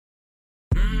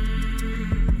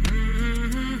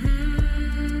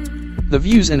The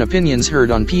views and opinions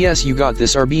heard on PS You Got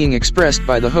This are being expressed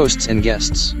by the hosts and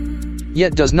guests,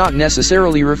 yet does not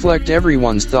necessarily reflect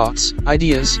everyone's thoughts,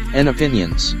 ideas, and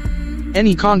opinions.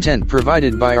 Any content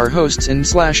provided by our hosts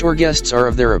and/or guests are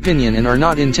of their opinion and are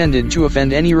not intended to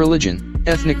offend any religion,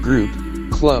 ethnic group,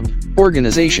 club,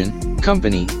 organization,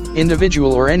 company,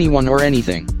 individual or anyone or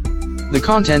anything. The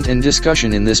content and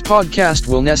discussion in this podcast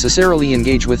will necessarily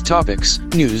engage with topics,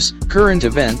 news, current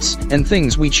events, and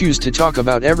things we choose to talk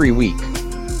about every week.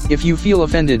 If you feel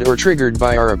offended or triggered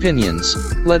by our opinions,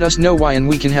 let us know why and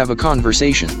we can have a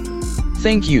conversation.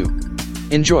 Thank you.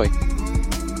 Enjoy.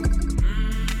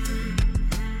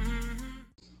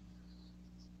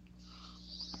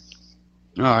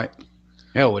 All right.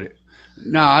 Hell with it.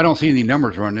 No, I don't see any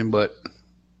numbers running, but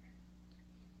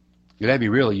that'd be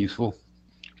really useful.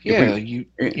 Yeah, you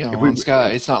know, on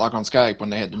Skype, it's not like on Skype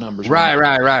when they had the numbers. Right.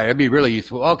 That'd be really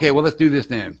useful. Okay, well, let's do this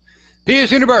then.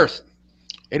 PS Universe.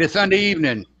 It is Sunday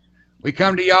evening. We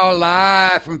come to y'all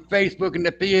live from Facebook and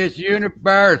the PS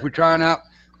Universe. We're trying out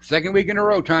second week in a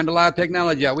row, trying to live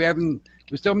technology out. We're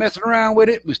still messing around with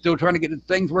it. We're still trying to get the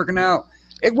things working out.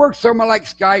 It works somewhat like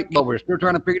Skype, but we're still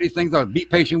trying to figure these things out. Be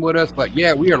patient with us. But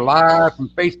yeah, we are live from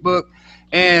Facebook.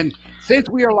 And since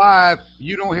we are live,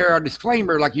 you don't hear our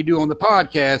disclaimer like you do on the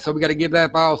podcast, so we got to give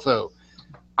that also.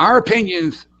 Our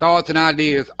opinions, thoughts, and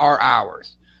ideas are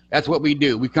ours. That's what we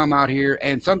do. We come out here,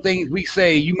 and some things we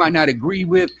say you might not agree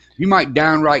with, you might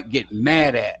downright get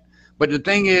mad at. But the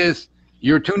thing is,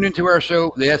 you're tuned into our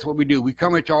show. That's what we do. We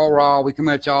come at y'all raw. We come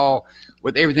at y'all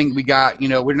with everything we got. You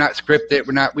know, we're not scripted.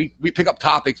 We pick up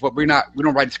topics, but we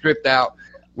don't write a script out.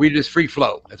 We just free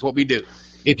flow. That's what we do.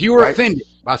 If you are offended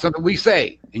by something we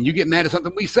say and you get mad at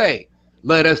something we say,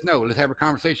 let us know. Let's have a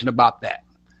conversation about that.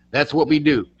 That's what we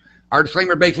do. Our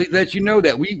disclaimer basically lets you know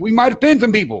that we might offend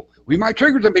some people. We might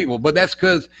trigger some people, but that's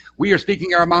because we are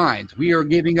speaking our minds. We are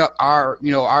giving up our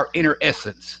inner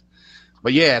essence.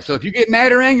 But yeah, so if you get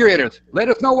mad or angry at us, let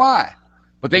us know why.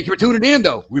 But thank you for tuning in,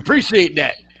 though. We appreciate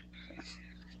that.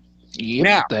 Yeah,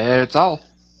 now, that's all.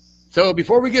 So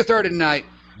before we get started tonight,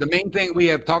 the main thing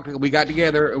we got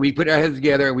together, we put our heads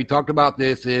together, and we talked about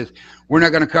this is we're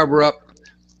not going to cover up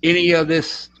any of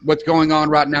this, what's going on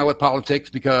right now with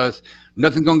politics, because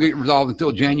nothing's going to get resolved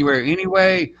until January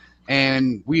anyway.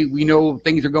 And we know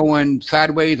things are going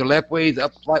sideways or left ways,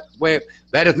 up way.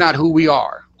 That is not who we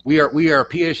are. We are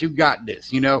PS You Got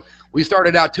This. You know, we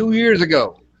started out 2 years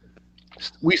ago.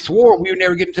 We swore we would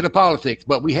never get into the politics,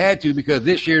 but we had to because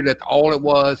this year that's all it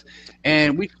was.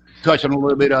 And we touched on a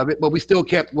little bit of it, but we still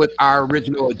kept with our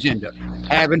original agenda,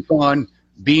 having fun,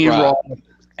 being raw,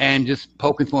 and just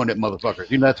poking fun at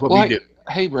motherfuckers. You know, that's what we do.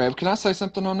 Hey, Brad, can I say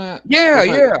something on that?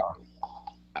 Yeah.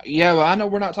 Yeah, well, I know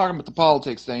we're not talking about the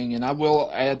politics thing, and I will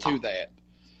add to that.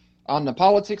 On the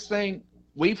politics thing,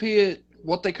 we've hit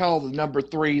what they call the number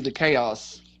 3, the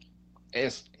chaos,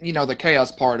 as you know, the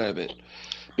chaos part of it.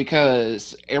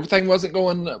 Because everything wasn't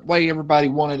going the way everybody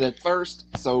wanted at first,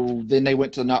 so then they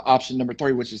went to option number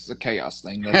 3, which is the chaos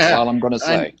thing. That's all I'm going to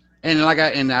say. And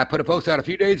I put a post out a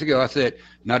few days ago. I said,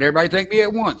 not everybody thank me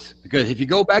at once, because if you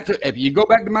go back to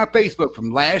my Facebook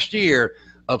from last year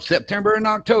of September and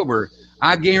October,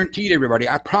 I guaranteed everybody,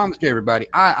 I promised everybody,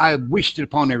 I wished it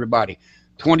upon everybody,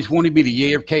 2020 be the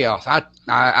year of chaos.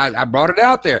 I brought it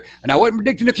out there, and I wasn't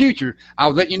predicting the future. I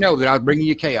was letting you know that I was bringing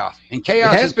you chaos. And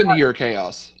chaos has been the year of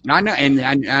chaos. I know,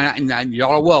 and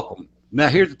y'all are welcome. Now,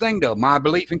 here's the thing, though. My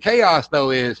belief in chaos,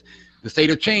 though, is the state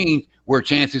of change where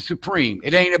chance is supreme.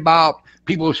 It ain't about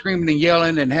people screaming and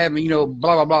yelling and having, blah,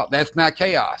 blah, blah. That's not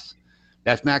chaos.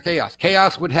 That's not chaos.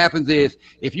 Chaos, what happens is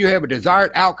if you have a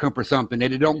desired outcome for something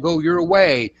and it don't go your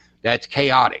way, that's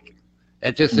chaotic.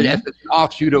 That's just that's an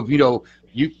offshoot of,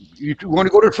 you want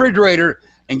to go to the refrigerator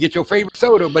and get your favorite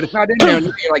soda, but it's not in there. And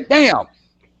you're like, damn,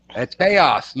 that's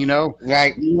chaos,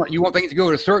 Right. You want things to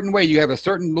go a certain way. You have a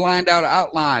certain lined out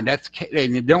outline. And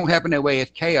it don't happen that way.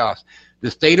 It's chaos. The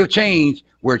state of change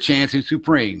where chance is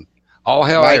supreme. All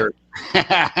hell earth.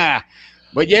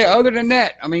 But yeah, other than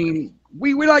that, I mean,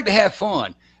 we like to have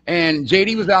fun. And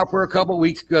JD was out for a couple of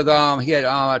weeks because he had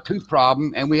a tooth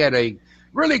problem, and we had a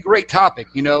really great topic.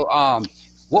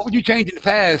 What would you change in the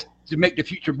past to make the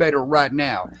future better right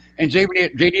now? And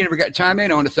JD never got to chime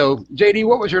in on it. So, JD,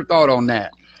 what was your thought on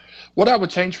that? What I would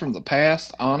change from the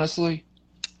past, honestly,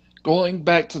 going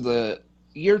back to the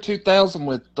year 2000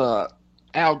 with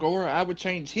Al Gore, I would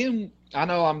change him. I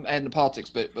know I'm adding the politics,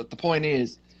 but the point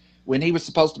is, when he was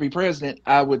supposed to be president,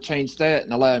 I would change that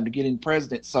and allow him to get in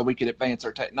president so we could advance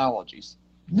our technologies.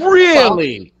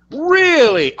 Really?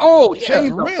 Really? Oh,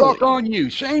 shame the fuck on you.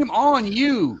 Shame on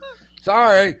you.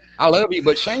 Sorry, I love you,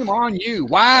 but shame on you.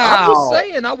 Wow. I'm just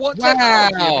saying, I want technology. I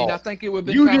mean, Wow. I think it would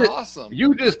be You kind of just, awesome.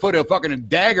 you just put a fucking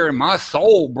dagger in my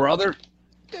soul, brother.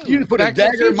 Dude, You just put a Back to the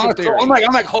dagger in my Future soul. theory.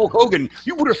 I'm like Hulk Hogan.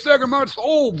 You put a dagger in my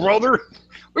soul, brother.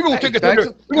 We're gonna take it Back to to-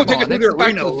 the, we're gonna come take it on, to it's the Back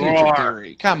arena. to the Future Roar.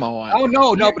 theory. Come on. Oh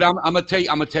no, but I'm gonna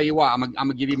tell you why. I'm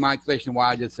gonna give you my explanation why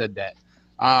I just said that.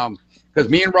 Because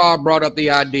me and Rob brought up the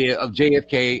idea of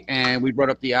JFK, and we brought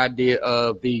up the idea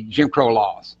of the Jim Crow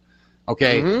laws.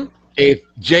 Okay, if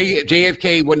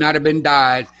JFK would not have been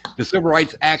died, the Civil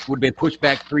Rights Act would have been pushed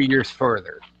back 3 years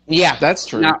further. Yeah. That's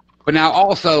true. But now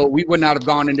also we would not have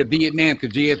gone into Vietnam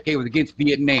because JFK was against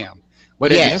Vietnam.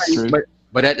 But Yeah, at that's the same, true.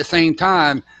 but at the same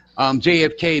time,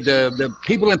 JFK, the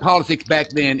people in politics back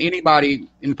then, anybody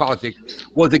in politics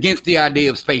was against the idea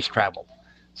of space travel.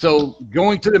 So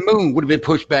going to the moon would have been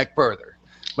pushed back further.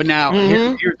 But now,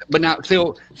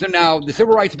 so now the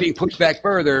civil rights are being pushed back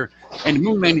further, and the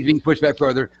moon landing is being pushed back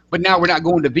further. But now we're not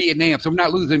going to Vietnam, so we're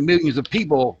not losing millions of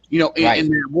people, in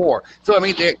that war. So I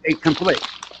mean, they conflict.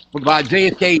 But by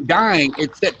JFK dying,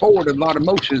 it set forward a lot of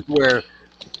motions where.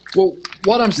 Well,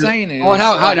 what I'm saying is,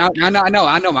 I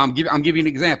know. I'm giving you an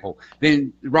example.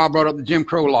 Then Rob brought up the Jim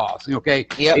Crow laws. Okay,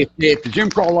 Yep. if the Jim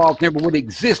Crow laws never would have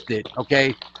existed,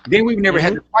 okay, then we would never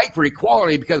had to fight for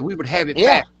equality because we would have it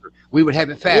Yeah. faster. We would have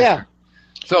it faster. Yeah.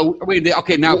 So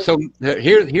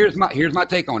here's my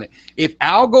take on it. If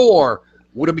Al Gore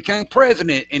would have become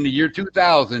president in the year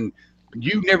 2000,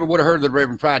 you never would have heard of the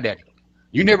Reverend Friday.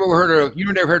 You never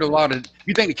heard a lot of.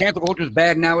 You think the cancel culture is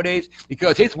bad nowadays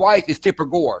because his wife is Tipper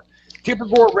Gore. Tipper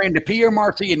Gore ran the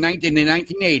PMRC in the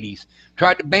 1980s.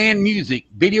 Tried to ban music,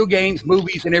 video games,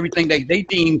 movies, and everything they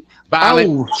deemed violent.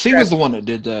 oh, she was the one that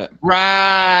did that.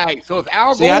 Right. So if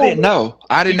Al See, Gore, I didn't know.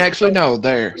 I didn't actually know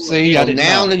there. See, I didn't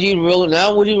Now know.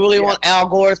 would you really want Al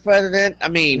Gore as president? I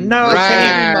mean, No, Right.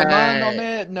 can you read my mind on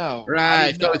that? No. I right.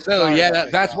 didn't know. So Sorry yeah,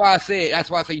 about that's that. why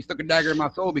I say you stuck a dagger in my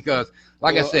soul because,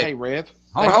 like I Well, said, hey, Rev,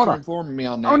 Hold thanks on. for informing me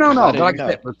on that. oh no, 'cause no. I But didn't like I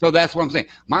know. said, so that's what I'm saying.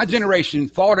 My generation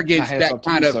fought I against have that up to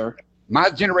kind you, of. sir. My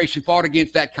generation fought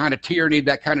against that kind of tyranny,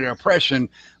 that kind of oppression,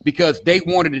 because they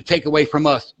wanted to take away from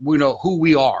us, who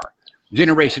we are.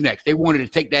 Generation X. They wanted to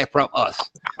take that from us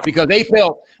because they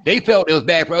felt it was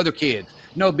bad for other kids.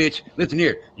 No, bitch. Listen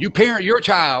here. You parent your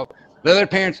child. The other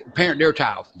parents parent their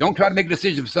child. Don't try to make a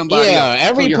decision for somebody yeah, else.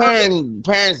 every So you're-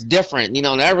 parent's different.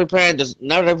 Not every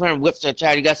parent whips their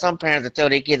child. You got some parents that tell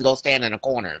their kids go stand in a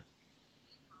corner.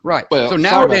 Right. Well, so sorry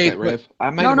nowadays, about that, Rev. I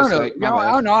made no, a no, mistake. no.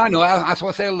 My bad. I know. That's why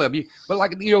I say I love you. But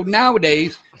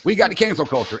nowadays we got the cancel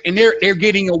culture, and they're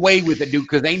getting away with it, dude,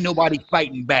 because ain't nobody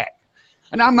fighting back.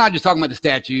 And I'm not just talking about the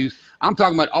statues. I'm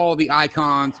talking about all the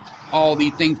icons, all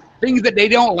these things that they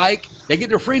don't like. They get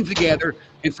their friends together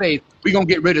and say, we're going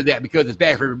to get rid of that because it's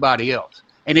bad for everybody else.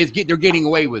 And they're getting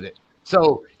away with it.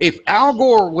 So if Al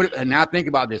Gore would, and now think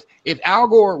about this, if Al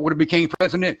Gore would have became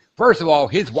president, first of all,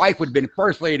 his wife would have been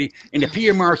first lady, and the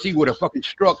PMRC would have fucking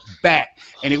struck back,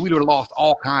 and we would have lost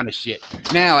all kind of shit.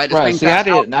 Now at the Right. same See,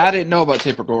 time, I didn't know about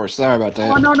Tipper Gore. Sorry about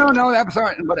that. Oh, no, I'm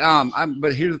sorry, but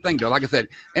but here's the thing though. Like I said,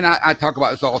 and I talk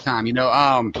about this all the time.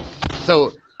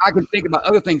 So I can think about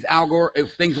other things. Al Gore,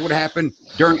 if things would have happened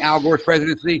during Al Gore's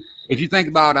presidency. If you think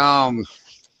about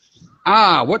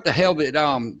what the hell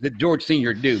did George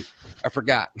Senior do? I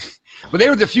forgot. But there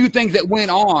was a few things that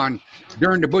went on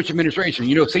during the Bush administration.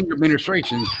 Senior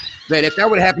administration. That if that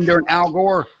would have happened during Al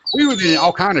Gore, we would have been in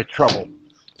all kind of trouble.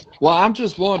 Well, I'm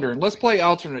just wondering. Let's play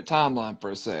alternate timeline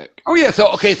for a sec. Oh yeah. So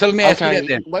let me ask you that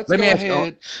then. Let's Let go me ask you-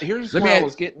 ahead. Here's let me where I ask-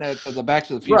 was getting at for the Back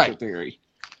to the Future Right. theory.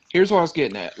 Here's what I was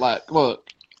getting at. Like, look,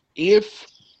 if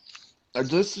let's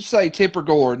just say Tipper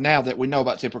Gore. Now that we know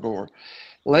about Tipper Gore,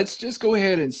 let's just go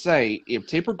ahead and say if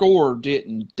Tipper Gore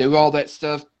didn't do all that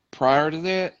stuff prior to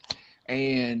that,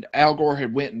 and Al Gore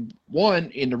had went and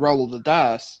won in the roll of the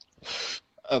dice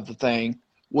of the thing,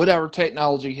 would our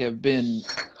technology have been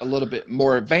a little bit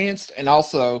more advanced? And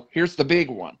also, here's the big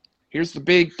one. Here's the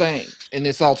big thing in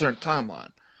this alternate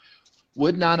timeline.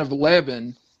 Would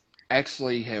 9/11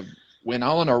 actually have went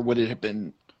on, or would it have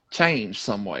been changed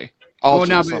some way?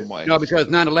 Altered some way? No, because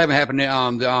 9/11 happened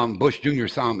in the Bush Jr.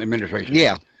 administration.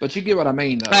 Yeah. But you get what I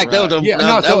mean, though, In fact, right?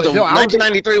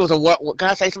 1993 was a war. Can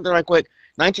I say something right quick?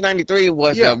 1993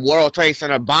 was Yeah. a World Trade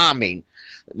Center bombing.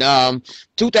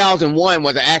 2001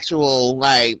 was an actual,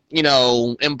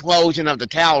 implosion of the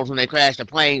towers when they crashed the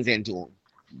planes into them.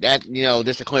 That,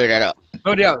 just to clear that up.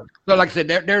 So yeah. So like I said,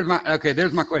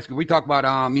 there's my question. We talk about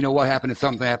what happened if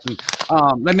something happened.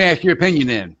 Let me ask your opinion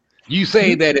then. You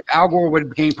say that if Al Gore would have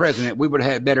became president, we would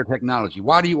have had better technology.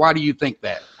 Why do you think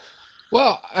that?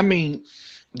 Well, I mean,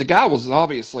 the guy was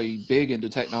obviously big into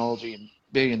technology and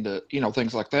big into,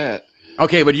 things like that.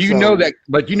 Okay, but you So- know that.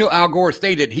 But you know, Al Gore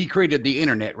stated he created the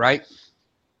internet, right?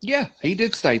 Yeah, he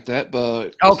did state that,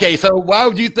 but Okay, so why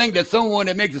would you think that someone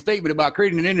that makes a statement about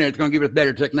creating an internet is going to give us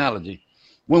better technology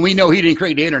when we know he didn't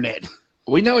create the internet?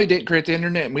 we know he didn't create the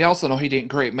internet, and we also know he didn't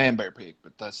create Man Bear Pig,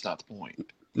 but that's not the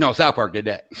point. No, South Park did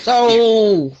that.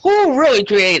 So who really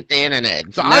created the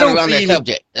internet? So Now I don't that we're on see- that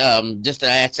subject. Just to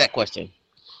ask that question.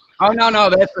 Oh no,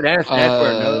 that's for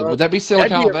another. Would that be Silicon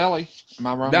that'd be- Valley? Am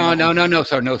I wrong? No,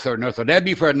 sir. That'd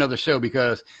be for another show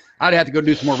because I'd have to go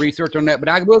do some more research on that. But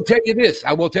I will tell you this.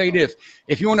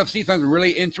 If you want to see something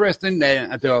really interesting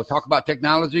and to talk about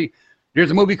technology,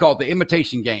 there's a movie called The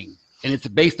Imitation Game, and it's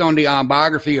based on the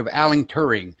biography of Alan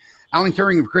Turing. Alan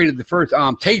Turing created the first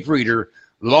tape reader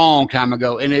long time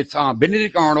ago, and it's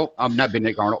Benedict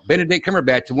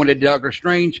Cumberbatch, the one that did Doctor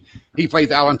Strange. He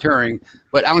plays Alan Turing,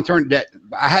 but Alan Turing, that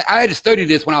I had to study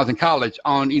this when I was in college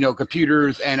on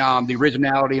computers and the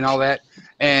originality and all that,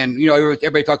 and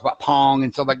everybody talks about Pong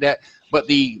and stuff like that, but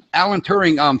the Alan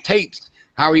Turing tapes,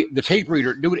 the tape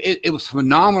reader, dude, it was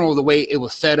phenomenal the way it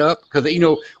was set up, because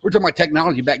we're talking about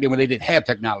technology back then when they didn't have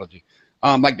technology,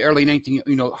 like the early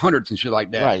 1900s and shit like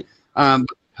that. Right.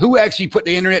 Who actually put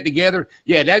the internet together?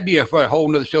 Yeah, that'd be for a whole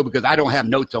nother show because I don't have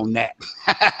notes on that.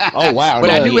 Oh wow.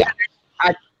 But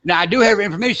no, I do have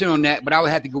information on that, but I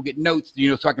would have to go get notes,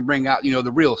 so I can bring out,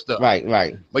 the real stuff.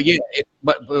 Right. But yeah,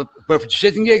 but for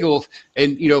shits and giggles,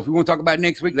 and if we want to talk about it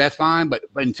next week, that's fine. But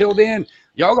until then,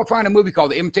 y'all go find a movie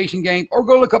called The Imitation Game, or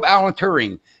go look up Alan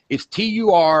Turing. It's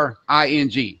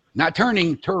Turing, not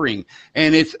turning, Turing,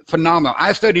 and it's phenomenal.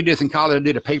 I studied this in college. I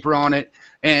did a paper on it,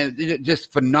 and it's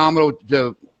just phenomenal.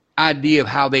 The idea of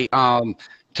how they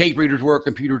tape readers work,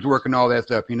 computers work, and all that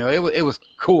stuff. It was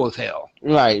cool as hell.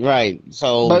 Right.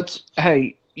 So, But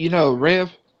hey,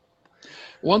 Rev,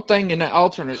 one thing in that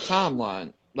alternate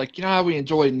timeline, like how we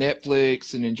enjoy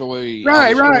Netflix and enjoy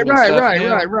Right. now,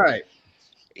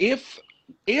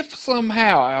 if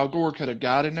somehow Al Gore could have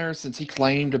got in there, since he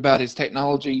claimed about his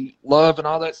technology love and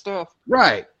all that stuff,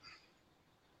 Right.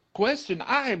 question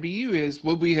I have to you is,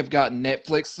 would we have gotten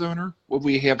Netflix sooner? Would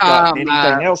we have gotten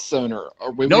anything else sooner?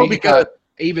 Or would we have got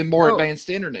even more advanced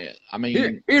internet? I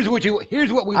mean, here's what we I'm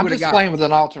would have just got. playing with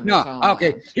an alternate timeline.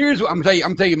 Okay. Here's what I'm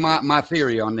telling you my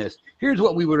theory on this. Here's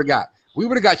what we would have got. We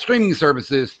would have got streaming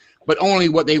services, but only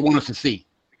what they want us to see.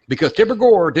 Because Tipper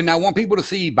Gore did not want people to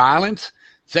see violence,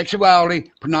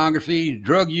 sexuality, pornography,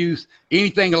 drug use,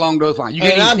 anything along those lines.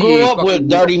 I grew up with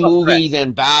dirty movies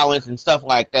and violence and stuff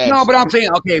like that. No, but I'm saying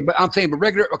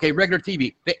regular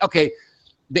TV. The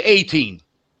A-Team.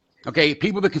 Okay,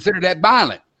 people that consider that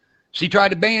violent. She tried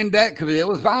to ban that because it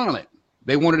was violent.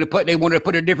 They wanted to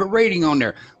put a different rating on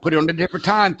there, put it on a different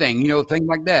time thing, things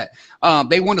like that.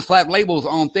 They want to slap labels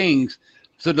on things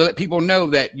so to let people know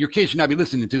that your kids should not be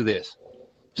listening to this.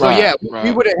 So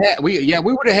we would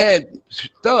have had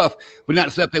stuff, but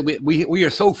not stuff that we are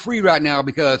so free right now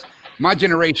because my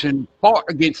generation fought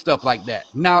against stuff like that.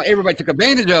 Now everybody took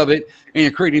advantage of it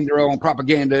and creating their own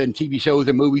propaganda and TV shows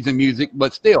and movies and music,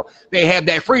 but still they have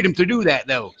that freedom to do that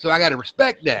though. So I got to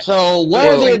respect that. So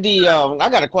where did I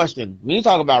got a question. When you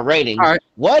talk about ratings, all right,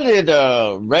 where did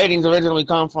the ratings originally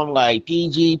come from? Like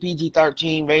PG,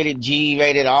 PG-13, rated G,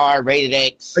 rated R, rated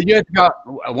X?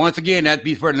 Once again, that'd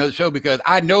be for another show because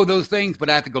I know those things, but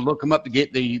I have to go look them up to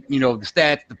get the the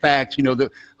stats, the facts, the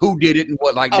who did it and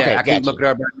what like that. I can't look it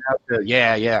up right now.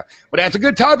 Yeah. But that's a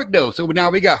good topic though. So now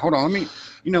we got. Hold on, let me.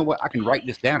 You know what? I can write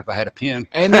this down if I had a pen.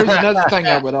 And there's another thing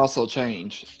I would also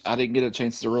change. I didn't get a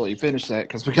chance to really finish that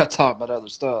because we got to talk about other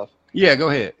stuff. Yeah, go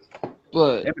ahead.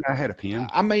 But I had a pen.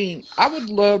 I mean, I would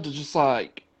love to just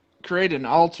like create an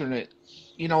alternate,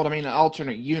 an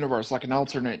alternate universe, like an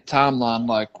alternate timeline,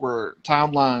 like where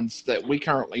timelines that we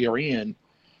currently are in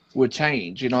would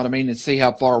change. You know what I mean? And see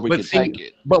how far we could take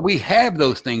it. But we have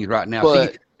those things right now.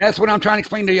 But, that's what I'm trying to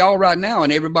explain to y'all right now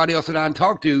and everybody else that I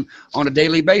talk to on a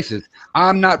daily basis.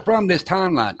 I'm not from this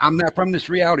timeline. I'm not from this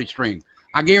reality stream.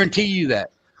 I guarantee you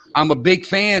that. I'm a big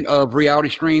fan of reality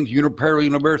streams, parallel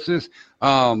universes,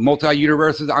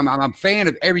 multi-universes. I'm a fan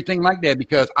of everything like that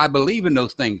because I believe in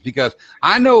those things. Because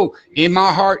I know in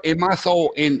my heart, in my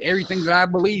soul, in everything that I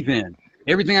believe in,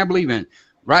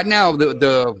 right now,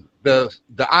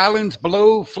 the islands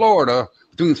below Florida,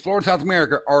 between Florida and South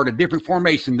America, are a different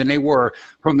formation than they were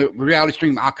from the reality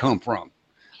stream I come from.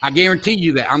 I guarantee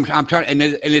you that. I'm trying, and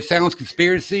it sounds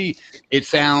conspiracy, it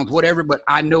sounds whatever, but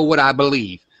I know what I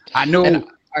believe. I know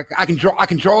I can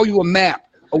draw you a map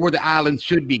of where the islands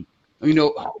should be.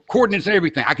 coordinates and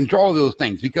everything. I can draw those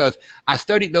things because I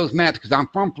studied those maps because I'm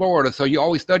from Florida. So you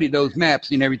always study those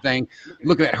maps and everything,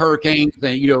 looking at hurricanes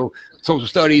and, social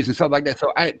studies and stuff like that.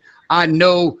 So I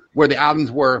know where the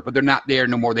islands were, but they're not there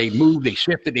no more. They moved, they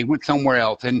shifted, they went somewhere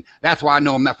else. And that's why I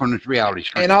know I'm not from this reality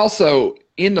stream. And also,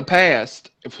 in the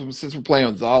past, since we're playing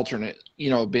with the alternate,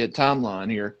 bit timeline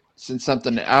here, since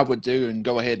something that I would do and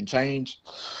go ahead and change,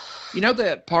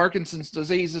 that Parkinson's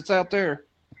disease that's out there?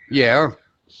 Yeah.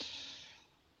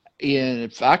 And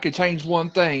if I could change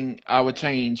one thing, I would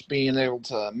change being able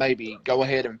to maybe go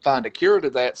ahead and find a cure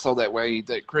to that, so that way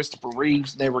that Christopher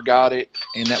Reeves never got it,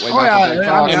 and that way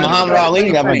and Muhammad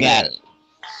Ali never got it.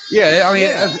 Yeah,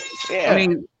 I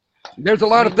mean, there's a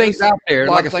lot of things out there.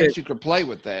 A lot of things you could play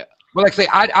with that. Well, like I say,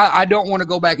 I don't want to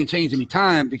go back and change any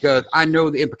time because I know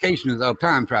the implications of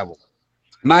time travel.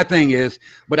 My thing is,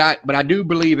 but I do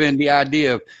believe in the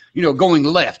idea of going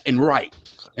left and right.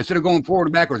 Instead of going forward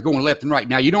and backwards, going left and right.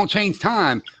 Now, you don't change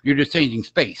time. You're just changing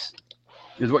space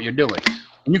is what you're doing.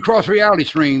 When you cross reality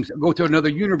streams, go to another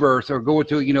universe or go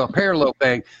to, a parallel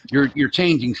thing, you're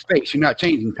changing space. You're not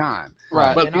changing time.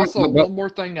 Right. But also, one more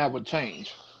thing I would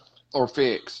change or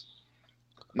fix.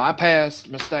 My past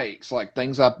mistakes, like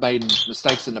things I've made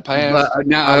mistakes in the past,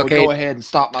 I would go ahead and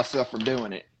stop myself from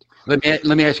doing it. Let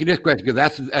me ask you this question,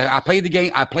 because I played the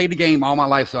game. I played the game all my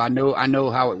life, so I know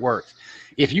how it works.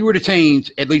 If you were to change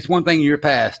at least one thing in your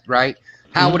past, right,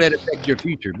 how would that affect your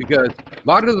future? Because a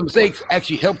lot of the mistakes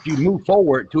actually helped you move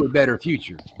forward to a better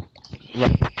future.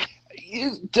 Right.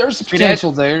 There's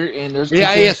potential there, and there's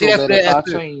potential that if I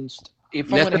changed,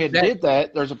 if I went ahead and did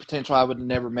that, there's a potential I would have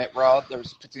never met Rod.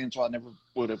 There's a potential I never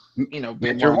would have,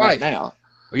 been your wife now.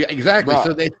 Yeah, exactly. Right.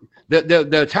 So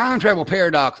the time travel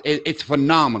paradox, it's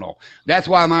phenomenal. That's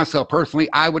why myself personally,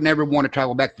 I would never want to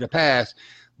travel back to the past,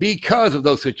 because of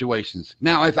those situations.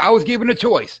 Now, if I was given a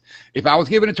choice,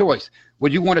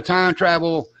 would you want to time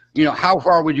travel? How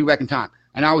far would you back in time?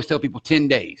 And I always tell people 10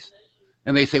 days.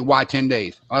 And they say, why 10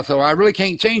 days? So I really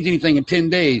can't change anything in 10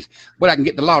 days, but I can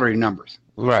get the lottery numbers.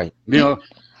 Right. So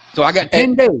I got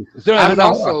 10 days. So I would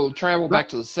also travel back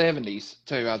to the 70s,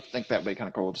 too. I think that would be kind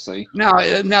of cool to see. Now,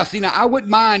 I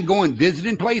wouldn't mind going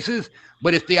visiting places,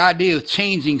 but it's the idea of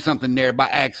changing something there by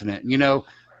accident,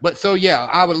 But so, yeah,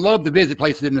 I would love to visit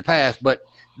places in the past. But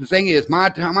the thing is, my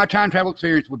time travel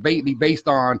experience would be based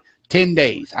on 10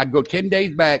 days. I'd go 10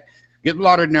 days back, get the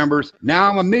lottery numbers. Now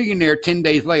I'm a millionaire 10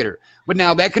 days later. But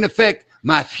now that can affect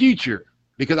my future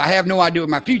because I have no idea what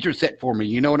my future is set for me.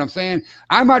 You know what I'm saying?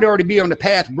 I might already be on the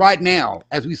path right now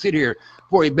as we sit here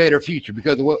for a better future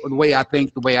because of the way I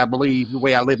think, the way I believe, the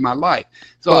way I live my life.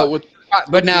 So,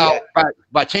 but now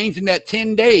by changing that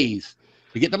 10 days,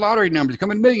 to get the lottery numbers,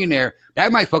 become a millionaire,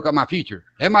 that might fuck up my future.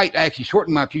 That might actually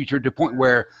shorten my future to the point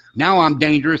where now I'm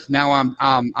dangerous. Now I'm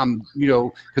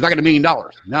because I got $1 million.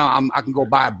 Now I can go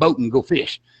buy a boat and go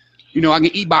fish. I can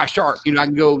get eaten by a shark. I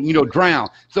can go, drown.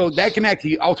 So that can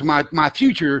actually alter my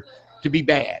future to be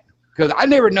bad because I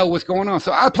never know what's going on.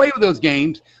 So I play with those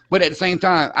games, but at the same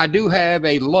time, I do have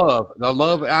the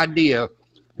love idea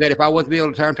that if I was to be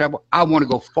able to time travel, I want to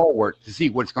go forward to see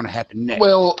what's going to happen next.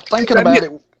 Well, thinking about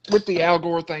it. With the Al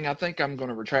Gore thing, I think I'm going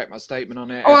to retract my statement on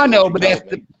that. Oh, I know, but that's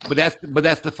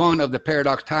the fun of the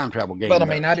paradox time travel game. But I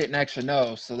mean, I didn't actually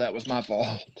know, so that was my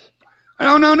fault.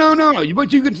 No.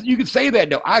 But you can say that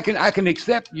though. I can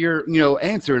accept your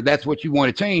answer. That's what you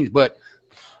want to change. But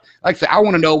like I said, I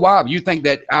want to know why. You think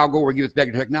that Al Gore would give us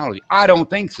back to technology? I don't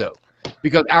think so,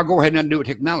 because Al Gore had nothing to do with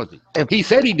technology. He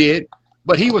said he did,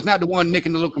 but he was not the one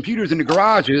making the little computers in the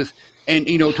garages and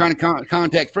trying to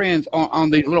contact friends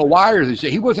on these little wires and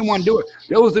shit. He wasn't one to do it.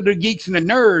 Those are the geeks and the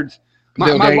nerds.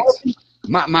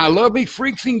 My lovely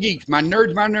freaks and geeks, my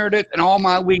nerds, my nerdettes, and all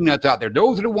my wing nuts out there.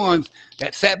 Those are the ones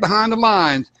that sat behind the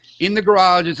lines in the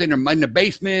garages, in the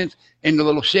basements, in the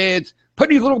little sheds,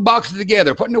 putting these little boxes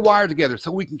together, putting the wires together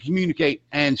so we can communicate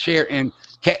and share in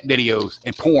cat videos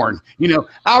and porn.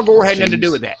 Al Gore had nothing to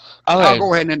do with that. Okay. Al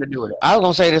Gore had nothing to do with it. I was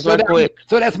going to say this real quick.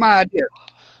 So that's my idea.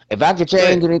 If I could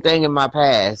change anything in my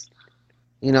past,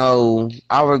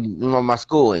 I would, my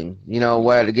schooling,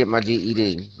 where to get my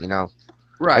GED,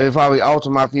 Right. If I would alter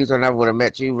my future, I never would have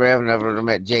met you, Rev, never would have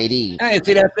met JD. And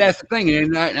see, that's the thing.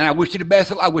 And I wish you the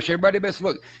best. I wish everybody the best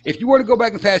luck. If you want to go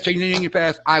back and past, change anything in your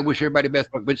past, I wish everybody the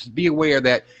best luck. But just be aware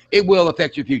that it will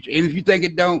affect your future. And if you think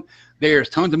it don't, there's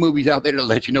tons of movies out there that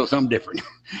let you know something different.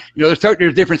 There's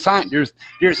different science.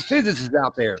 There's physicists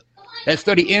out there that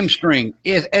study S-string.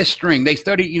 They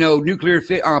study, nuclear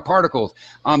particles,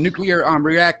 nuclear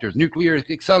reactors, nuclear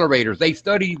accelerators. They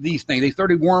study these things. They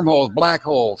study wormholes, black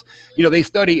holes. They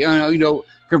study,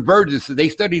 convergences. They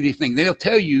study these things. They'll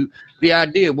tell you the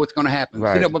idea of what's going to happen.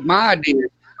 Right. But my idea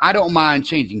is I don't mind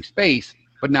changing space,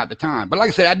 but not the time. But like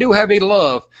I said, I do have a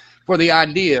love for the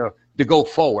idea to go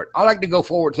forward. I like to go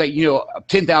forward, say,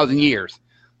 10,000 years,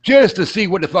 just to see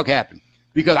what the fuck happened.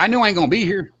 Because I know I ain't gonna be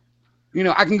here.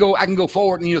 I can go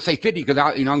forward and say 50 because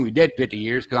I'm gonna be dead 50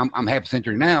 years because I'm half a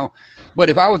century now. But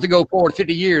if I was to go forward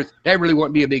 50 years, that really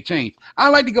wouldn't be a big change. I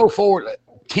like to go forward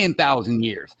 10,000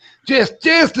 years, just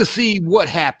to see what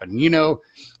happened.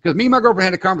 Because me and my girlfriend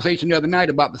had a conversation the other night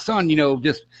about the sun.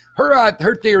 Just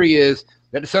her theory is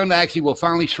that the sun actually will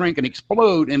finally shrink and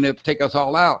explode and it'll take us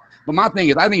all out. But my thing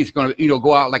is, I think it's going to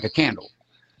go out like a candle.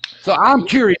 So I'm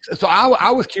curious. So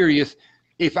I was curious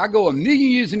if I go a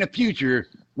million years in the future,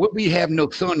 would we have no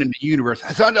sun in the universe?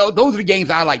 So those are the games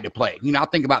I like to play. I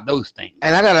think about those things.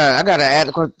 And I gotta add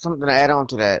something to add on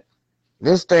to that.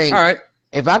 This thing. All right.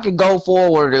 If I could go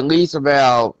forward at least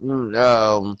about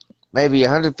maybe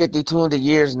 150, 200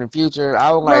 years in the future,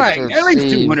 I would like to at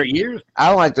least 200 years. I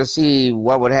would like to see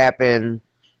what would happen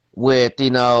with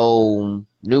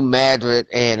New Madrid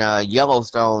and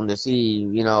Yellowstone to see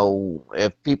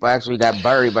if people actually got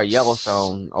buried by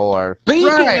Yellowstone or speaking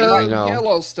of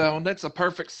Yellowstone. That's a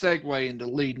perfect segue into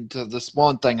leading to this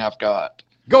one thing I've got.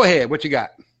 Go ahead. What you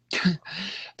got?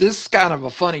 This is kind of a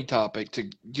funny topic to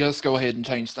just go ahead and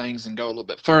change things and go a little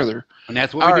bit further. And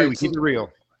that's what we do. We keep it real.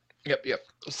 Yep.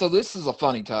 So this is a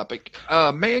funny topic.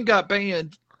 Man got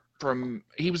banned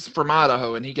he was from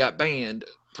Idaho, and he got banned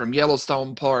from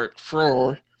Yellowstone Park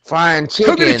for frying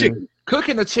chicken.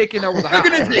 Cooking a chicken over the hot.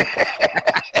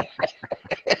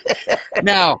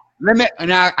 Now,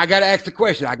 I got to ask the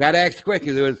question.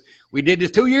 We did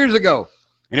this 2 years ago.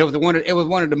 And it was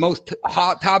one of the most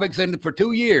hot topics for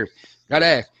 2 years. Got to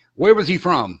ask, where was he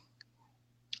from?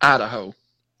 Idaho.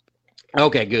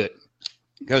 Okay, good.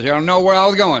 Because y'all know where I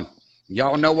was going.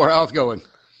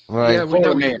 Right. Yeah, we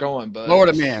know where you're going, but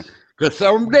Florida man. Because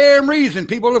some damn reason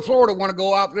people in Florida want to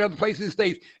go out to other places in the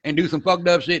States and do some fucked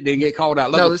up shit, then get called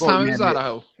out. No, this time it was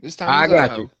Idaho. I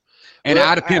got you. And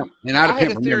I'd have pimp. I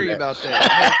had a theory about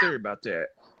that.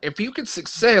 If you could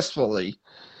successfully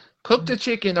cook the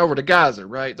chicken over the geyser,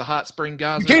 right? The hot spring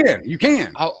geyser. You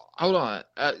can. Hold on.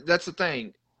 That's the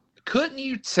thing. Couldn't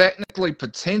you technically,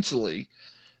 potentially,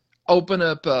 open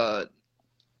up,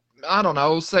 I don't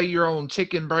know, say your own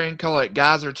chicken brand, call it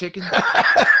Geyser Chicken?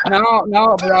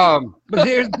 No, but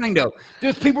here's the thing, though.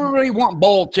 Does people really want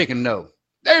boiled chicken, though?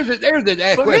 There's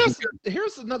the question.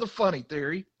 Here's another funny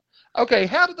theory. Okay,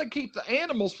 how did they keep the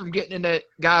animals from getting in that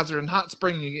geyser and hot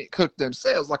spring and get cooked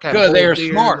themselves? Because they're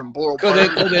smart.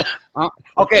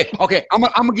 Okay. I'm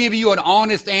gonna give you an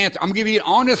honest answer.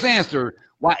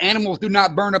 Why animals do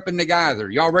not burn up in the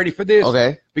geyser? Y'all ready for this?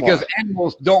 Okay. Because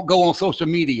animals don't go on social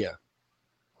media.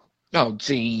 Oh,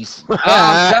 jeez.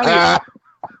 I'm telling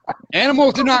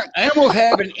you, animals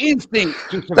have an instinct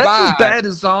to survive. That's as bad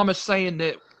as Amish saying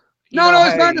that. No,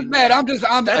 it's not as bad.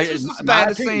 That's as bad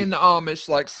as saying the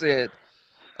Amish said,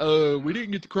 we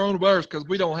didn't get the coronavirus because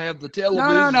we don't have the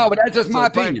television. No, but that's just my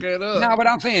opinion. No, but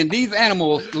I'm saying these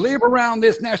animals live around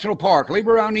this national park, live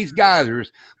around these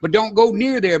geysers, but don't go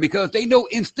near there because they know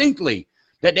instinctively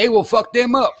that they will fuck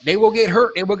them up. They will get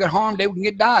hurt. They will get harmed. They will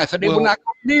get died. So they will not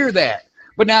go near that.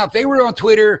 But now, if they were on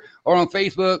Twitter or on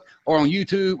Facebook or on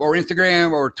YouTube or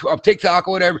Instagram or TikTok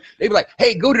or whatever, they'd be like,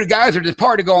 "Hey, go to the geyser. There's a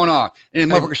party going on."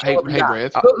 And hey,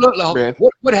 Rev. Look,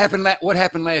 what happened? What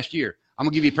happened last year? I'm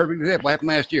gonna give you a perfect example. What happened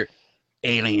last year?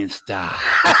 Alien style.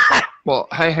 Well,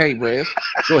 hey, Rev.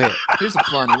 Go ahead. Here's a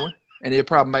funny one, and it'll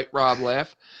probably make Rob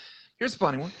laugh. Here's a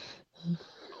funny one.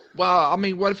 Well, I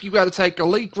mean, what if you got to take a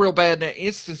leak real bad in that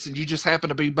instance and you just happen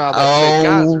to be by that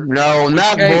geyser? No,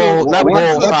 not bull.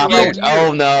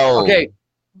 Oh, no.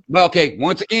 Okay.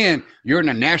 Once again, you're in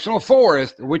a national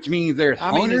forest, which means there's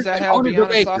hundreds and hundreds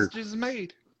of acres. Sausage is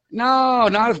made? No,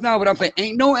 it's not what I'm saying.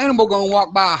 Ain't no animal going to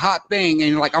walk by a hot thing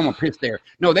and I'm going to piss there.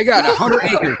 No, they got 100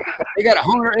 acres. They got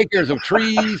 100 acres of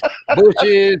trees,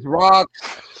 bushes,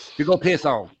 rocks to go piss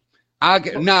on.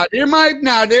 Now there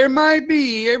might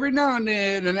be every now and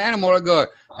then an animal that go,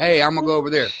 "Hey, I'm gonna go over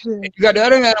there." And you got the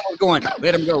other animals going,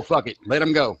 "Let him go, fuck it, let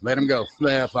him go, fuck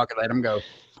it, let him go."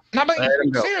 I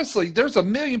mean, seriously, there's a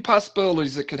million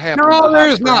possibilities that could happen. No,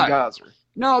 there's not.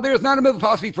 No, there's not a million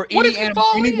possibility for any animal,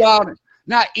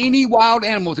 not any wild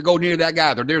animal to go near that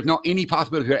geyser. There's no any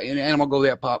possibility for an animal go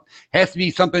there. Has to be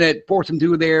something that forced them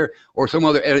to there or some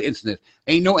other incident.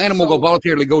 Ain't no animal go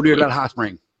voluntarily go near that hot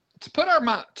spring. To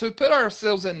put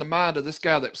ourselves in the mind of this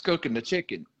guy that was cooking the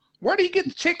chicken, where did he get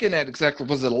the chicken at exactly?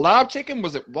 Was it a live chicken?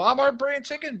 Was it Walmart brand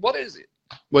chicken? What is it?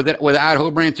 Was it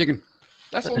Idaho brand chicken?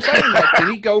 That's what I'm saying. Did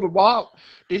he go to Wild?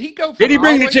 Did he go? Did he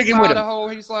bring the chicken with him? Idaho?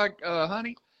 He's like,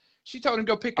 honey, She told him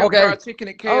to go pick up fried chicken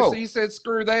at KFC. He said,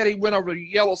 screw that. He went over to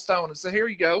Yellowstone and said, here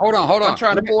you go. Hold on. I'm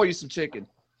trying to boil you some chicken.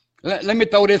 Let me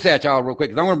throw this at y'all real quick,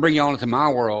 because I want to bring y'all into my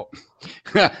world.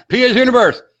 PS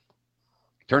Universe.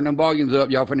 Turn them volumes up.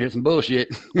 Y'all finna hear some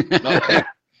bullshit.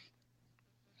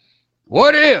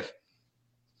 What if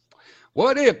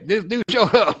this dude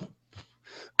showed up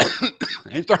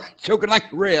and started choking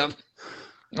like a Rev?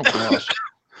 Oh, gosh.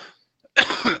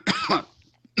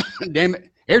 Damn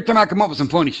it. Every time I come up with some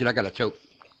funny shit, I got to choke.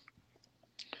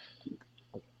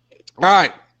 All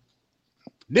right.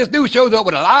 This dude shows up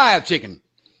with a live chicken,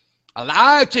 and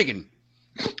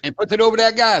puts it over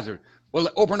that geyser. Well,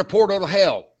 open the portal to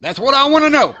hell. That's what I want to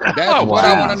know. That's what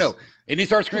I want to know. And he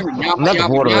starts screaming, Not the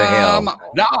portal to hell.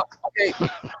 No, okay.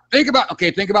 Think about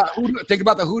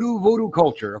the hoodoo voodoo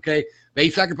culture. Okay, they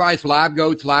sacrifice live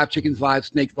goats, live chickens, live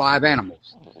snakes, live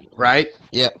animals. Right?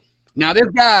 Yep. Now this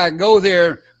guy goes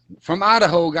there from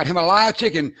Idaho, got him a live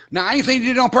chicken. Now I ain't saying he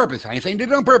did it on purpose. I'm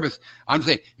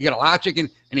saying he got a live chicken,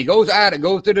 and he goes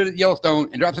to the Yellowstone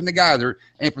and drops in the geyser.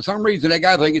 And for some reason, that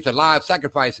guy thinks it's a live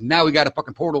sacrifice, and now we got a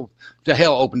fucking portal to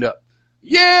hell opened up.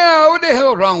 Yeah, what the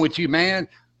hell's wrong with you, man?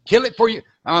 Kill it for you.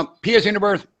 PS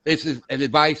Universe, this is an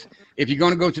advice. If you're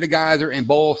going to go to the geyser and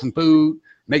boil some food,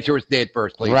 make sure it's dead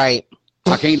first, please. Right.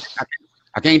 I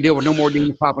can't deal with no more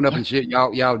demons popping up and shit.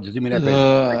 Y'all just do me that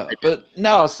favor. But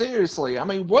no, seriously. I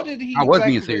mean, what did he? I was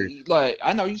being serious. Like,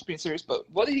 I know he's being serious, but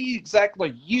what did he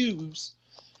exactly use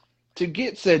to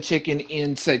get said chicken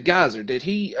in said geyser? Did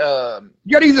he? You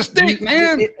gotta use a stick,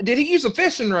 man. Did he use a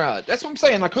fishing rod? That's what I'm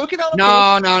saying. Like cook it on.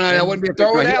 No, that wouldn't be a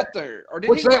throw it out there. Or did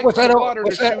he wait for the water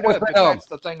to shoot up? That's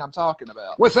the thing I'm talking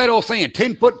about. What's that old saying?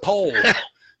 10-foot pole.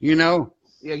 You know.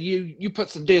 Yeah, you put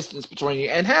some distance between you.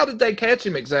 And how did they catch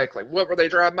him exactly? What were they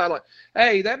driving by like,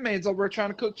 hey, that man's over there trying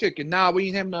to cook chicken. Nah, we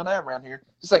ain't having none of that around here.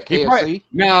 It's like KFC.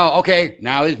 No, okay.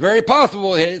 Now, it's very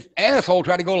possible his asshole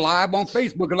tried to go live on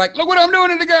Facebook and like, look what I'm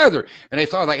doing in the geyser. And they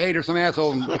saw like, hey, there's some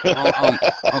asshole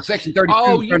on Section 32.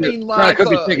 Oh, you mean like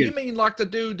the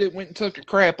dude that went and took a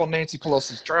crap on Nancy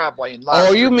Pelosi's driveway? And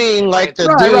oh, you mean like the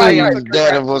dude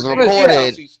that was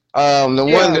recorded?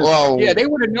 They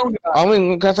would have known about. I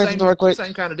mean, can I say something real quick?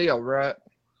 Same kind of deal, right?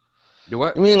 Do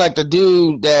what? You mean like the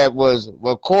dude that was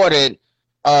recorded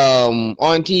on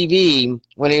TV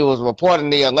when he was reporting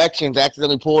the elections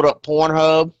accidentally pulled up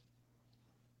Pornhub?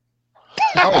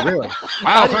 Oh, really? Wow.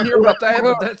 I didn't hear about that,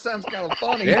 but that sounds kind of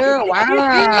funny. Yeah,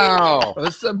 wow.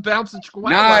 There's some bouncing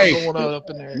going on up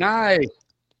in there. Nice.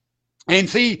 And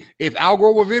see, if Al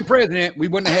Gore would have been president, we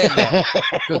wouldn't have had that.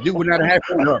 Because dude would not have had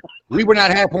porn. We would not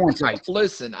have porn sites.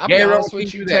 Listen, I'll be honest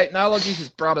with you. Technology has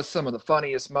brought us some of the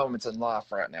funniest moments in life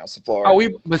right now so far.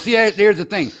 But see, there's the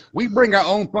thing. We bring our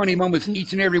own funny moments,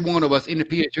 each and every one of us, in the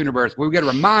PS Universe. We've got to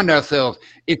remind ourselves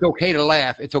it's okay to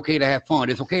laugh. It's okay to have fun.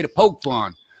 It's okay to poke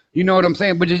fun. You know what I'm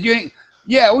saying? But just you ain't.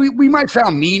 Yeah, we might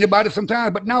sound mean about it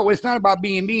sometimes, but no, it's not about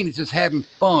being mean. It's just having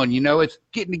fun, you know. It's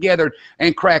getting together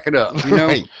and cracking up, you know.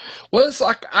 Right. Well, it's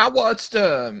like I watched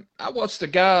a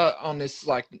guy on this,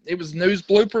 like it was news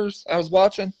bloopers I was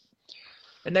watching,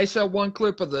 and they showed one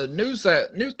clip of the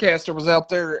newscaster was out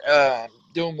there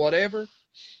doing whatever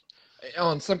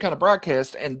on some kind of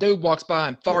broadcast, and dude walks by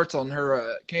and farts on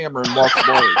her camera and walks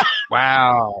away.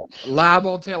 Wow! Live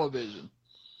on television.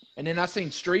 And then I've seen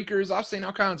streakers. I've seen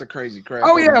all kinds of crazy crap.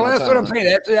 Oh yeah, well, that's what I'm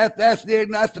saying. That's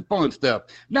the fun stuff.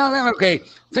 Now, okay,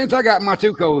 since I got my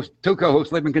two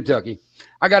co-hosts live in Kentucky,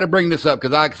 I got to bring this up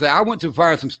because like I say I went to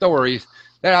find some stories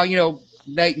that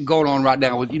they ain't going on right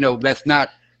now. With that's not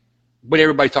what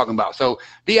everybody's talking about. So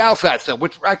the outside stuff,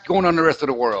 what's going on in the rest of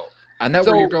the world. I know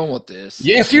where you're going with this.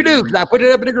 Yes, you do. Because I put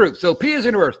it up in the group. So PS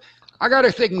Universe, I got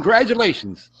to say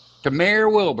congratulations to Mayor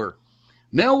Wilbur.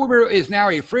 Mel Wilbur is now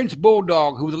a French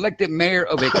bulldog who was elected mayor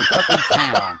of a Kentucky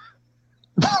town.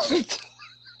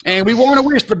 And we want to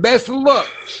wish the best of luck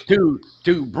to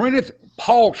Gwyneth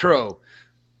Paltrow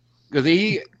because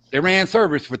they ran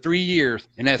service for 3 years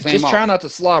in that same Just office. try not to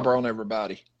slobber on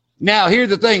everybody. Now, here's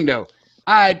the thing, though.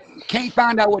 I can't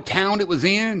find out what town it was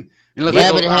in.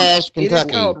 Rabbit Hash, Kentucky. It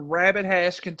is called Rabbit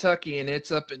Hash, Kentucky, and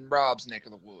it's up in Rob's neck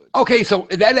of the woods. Okay, so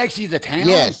that actually is a town?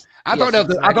 Yes. I thought that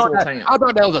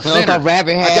was a center.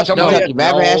 Rabbit Hash, Kentucky.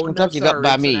 Rabbit Hash, Kentucky's up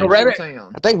by me. I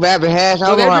think Rabbit Hash. I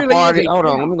don't know how far it is. Hold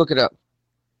on, let me look it up.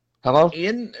 Hello?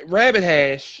 In Rabbit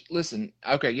Hash, listen.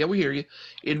 Okay, yeah, we hear you.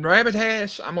 In Rabbit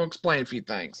Hash, I'm gonna explain a few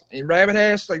things. In Rabbit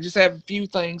Hash, they just have a few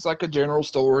things like a general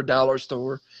store, dollar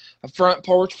store, a front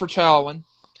porch for chowing.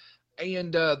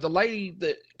 And the lady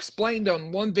that explained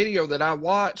on one video that I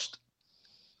watched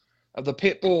of the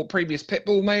previous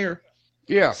Pitbull mayor,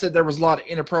 Yeah. said there was a lot of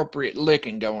inappropriate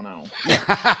licking going on.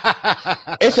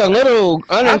 It's a little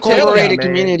unincorporated man.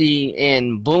 community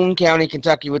in Boone County,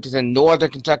 Kentucky, which is in northern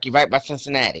Kentucky, right by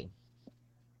Cincinnati.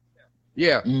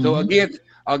 Yeah. So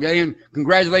again,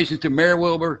 congratulations to Mayor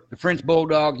Wilbur, the French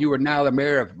Bulldog. You are now the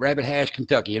mayor of Rabbit Hash,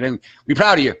 Kentucky, and we're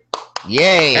proud of you.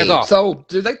 Yay! That's all. So,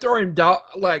 do they throw him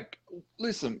like?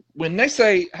 Listen, when they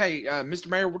say, "Hey, Mr.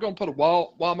 Mayor, we're going to put a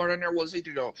Walmart in there," what does he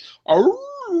do? Go,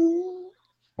 oh.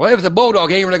 Well, if it's a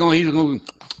Bulldog, he's going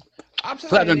to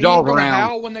slap them dogs around.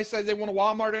 Howl when they say they want a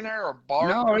Walmart in there or a bar?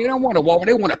 No, they don't want a Walmart.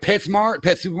 They want a PetSmart,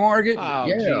 Pet Supermarket. Oh,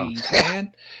 yeah, geez,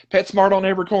 man. PetSmart on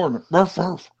every corner. Ruff,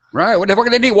 ruff. Right. What the fuck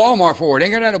do they need Walmart for? They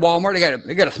ain't got a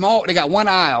Walmart. They got one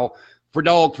aisle for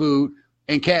dog food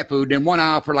and cat food, then one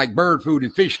aisle for like bird food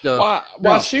and fish stuff.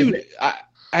 Why shoot?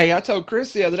 I told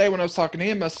Chris the other day when I was talking to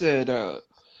him, I said,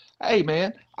 hey,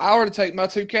 man, I ought to take my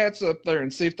 2 cats up there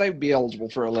and see if they'd be eligible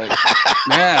for a leg.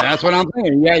 Yeah, that's what I'm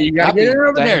saying. Yeah, you got to get it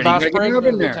over there. You got to get it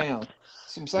over there. Town.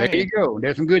 That's what I'm saying. There you go.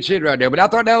 There's some good shit right there. But I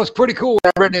thought that was pretty cool.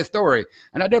 I read that story,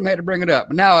 and I definitely had to bring it up.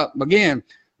 But now, again,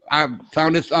 I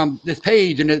found this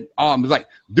page, and it was like,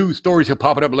 dude, stories are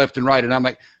popping up left and right. And I'm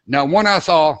like, now, one I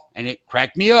saw, and it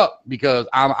cracked me up because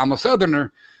I'm a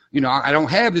Southerner. You know, I don't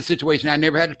have this situation. I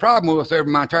never had this problem with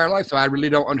serving my entire life, so I really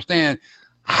don't understand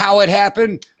how it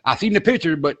happened. I've seen the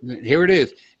picture, but here it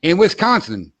is. In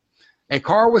Wisconsin, a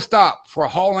car was stopped for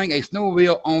hauling a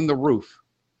snowmobile on the roof.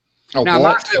 Oh, now,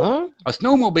 what? A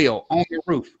snowmobile on the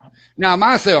roof. Now,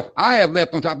 myself, I have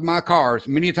left on top of my cars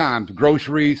many times,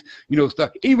 groceries,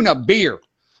 stuff, even a beer,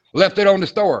 left it on the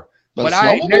store. But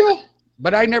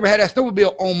I never had a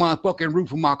snowmobile on my fucking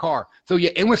roof of my car. So, yeah,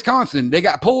 in Wisconsin, they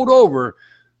got pulled over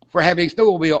for having a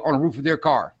snowmobile on the roof of their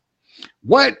car.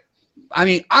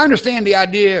 I understand the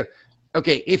idea.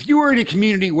 Okay, if you are in a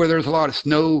community where there's a lot of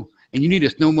snow and you need a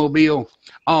snowmobile,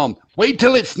 wait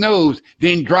till it snows,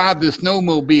 then drive the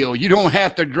snowmobile. You don't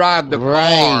have to drive the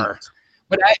car.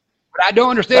 But I don't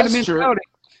understand the mentality.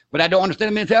 But I don't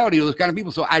understand the mentality of those kind of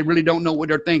people. So I really don't know what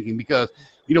they're thinking because,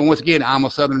 once again, I'm a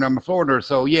Southerner, I'm a Floridaner.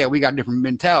 So yeah, we got different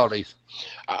mentalities.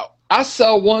 I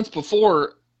saw once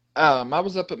before. I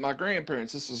was up at my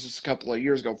grandparents'. This was just a couple of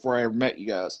years ago before I ever met you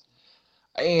guys.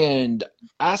 And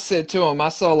I said to him, I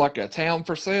saw like a town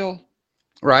for sale.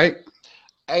 Right.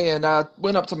 And I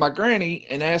went up to my granny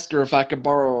and asked her if I could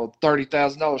borrow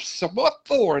 $30,000. She said, what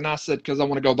for? And I said, because I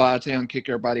want to go buy a town, kick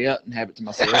everybody out, and have it to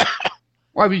myself.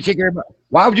 Why would you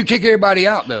kick everybody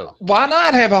out, though? Why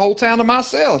not have a whole town to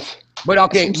myself? But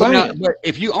okay, but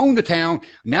if you own the town,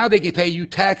 now they can pay you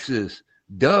taxes.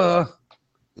 Duh.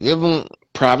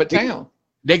 Private town.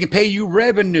 They can pay you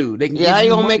revenue. They can how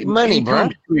you gonna make money, bro?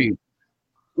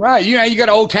 Right. You got an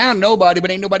old town, nobody, but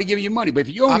ain't nobody giving you money. But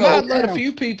if you own the old let town, a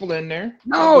few people in there.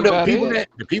 No, the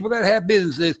people that have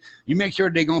businesses, you make sure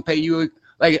they're gonna pay you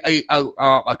like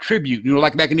a tribute.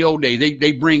 Like back in the old days,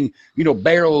 they bring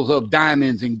barrels of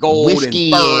diamonds and gold,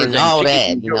 whiskey and all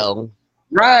that.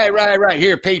 Right.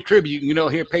 Here, pay tribute.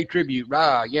 Here, pay tribute.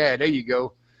 Yeah, there you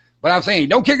go. But I'm saying,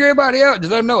 don't kick everybody out.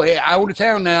 Just let them know, hey, I own the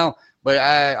town now. But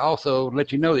I also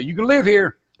let you know that you can live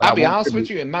here. I'll be honest with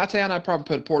you. In my town, I'd probably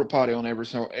put a porta potty on every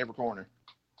corner.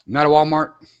 Not a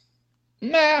Walmart?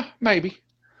 Nah, maybe.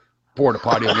 Porta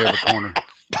potty on every corner.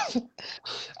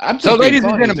 So, ladies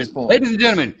and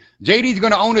gentlemen, JD's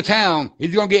going to own a town.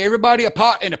 He's going to get everybody a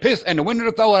pot and a piss and the window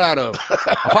to throw it out of.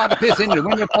 A pot to piss in the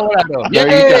window to throw it out of. There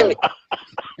you go.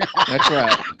 That's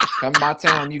right. Come to my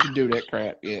town, you can do that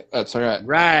crap. Yeah, that's all right.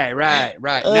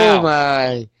 Right. Oh,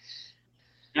 my.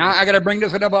 Now, I got to bring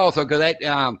this up also because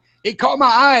it caught my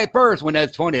eye at first when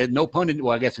that's funny. No pun intended.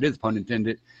 Well, I guess it is pun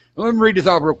intended. Let me read this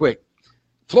off real quick.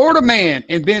 Florida man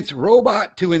invents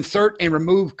robot to insert and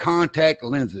remove contact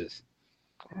lenses.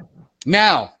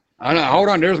 Now, hold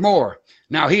on, there's more.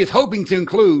 Now, he is hoping to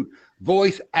include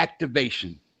voice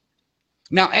activation.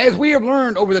 Now, as we have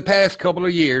learned over the past couple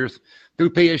of years through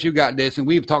PSU Got This, and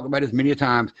we've talked about this many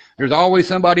times, there's always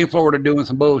somebody in Florida doing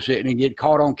some bullshit and get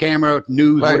caught on camera,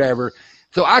 news, whatever.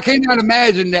 So I cannot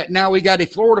imagine that now we got a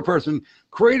Florida person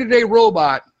created a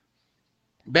robot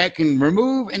that can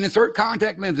remove and insert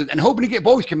contact lenses and hoping to get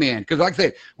voice command. Because like I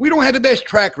said, we don't have the best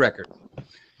track record.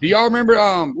 Do y'all remember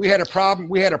we had a problem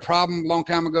a long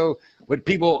time ago with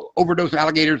people overdosing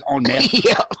alligators on meth?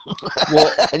 Yeah.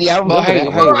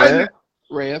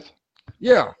 Rev.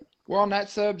 Yeah. We're on that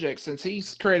subject. Since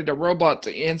he's created a robot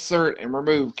to insert and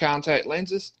remove contact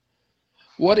lenses,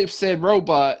 what if said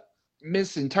robot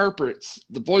misinterprets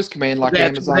the voice command like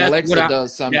Amazon Alexa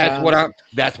does sometimes?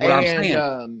 That's what I'm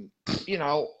saying.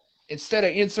 Instead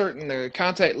of inserting the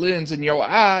contact lens in your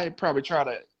eye, it'd probably try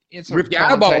to insert Rip the your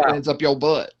eyeball contact out. lens up your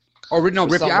butt. or no,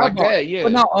 rip your eyeball. Like that, yeah.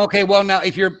 But no, okay. Well, now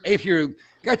if you're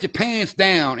got your pants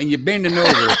down and you're bending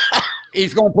over,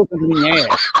 it's gonna put something in your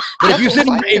ass. But if you're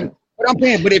sitting,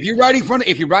 but if you're right in front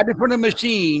of the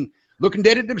machine, looking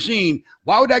dead at the machine,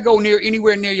 why would that go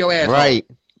anywhere near your ass? Right.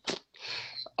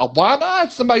 Why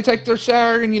not? Somebody take their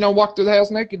shower and walk through the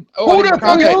house naked. Who the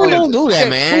fuck don't do that,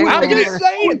 man? I'm just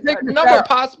saying, a number of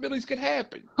possibilities could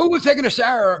happen. Who was taking a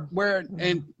shower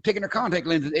and taking their contact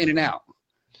lenses in and out?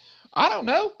 I don't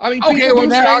know. I mean, okay, well,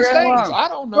 now I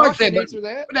don't know. I can't answer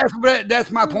that. But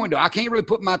that's my point, though. I can't really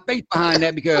put my faith behind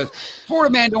that because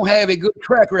Florida man don't have a good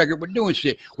track record with doing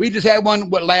shit. We just had one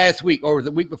last week or the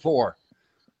week before.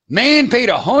 Man paid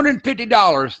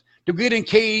 $150 to get in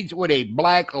cage with a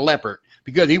black leopard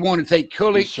because he wanted to take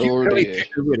curly pictures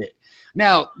with it.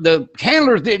 Now the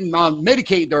handlers didn't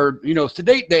medicate or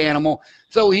sedate the animal,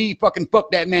 so he fucking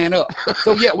fucked that man up.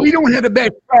 So yeah, we don't have the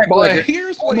best track record.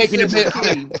 Here's what he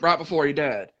said right before he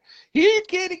died. Here,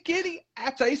 kitty,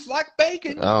 I taste like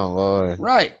bacon. Oh Lord.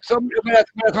 Right. So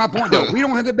that's my point, though. We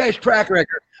don't have the best track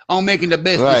record on making the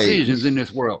best decisions in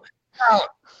this world. Now,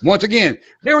 once again,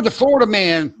 there was a Florida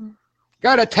man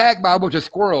got attacked by a bunch of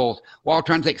squirrels while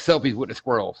trying to take selfies with the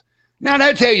squirrels. Now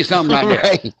that tell you something right there.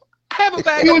 Right.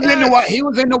 He was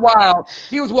in the wild.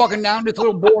 He was walking down this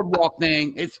little boardwalk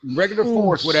thing. It's regular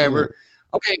force, whatever.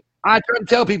 Okay, I try to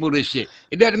tell people this shit.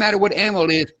 It doesn't matter what animal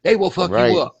it is, they will fuck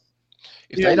you up.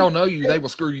 If they don't know you, they will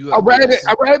screw you up.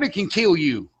 A rabbit can kill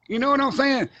you. You know what I'm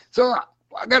saying? So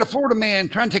I got a Florida man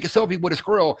trying to take a selfie with a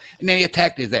squirrel, and then he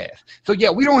attacked his ass. So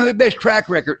yeah, we don't have the best track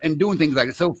record in doing things like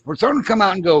that. So for someone to come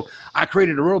out and go, I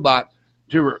created a robot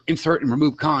to insert and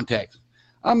remove contacts,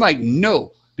 I'm like,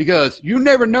 no. Because you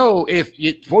never know if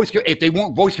they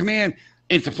want voice command,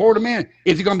 it's a Florida man.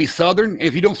 Is it going to be Southern?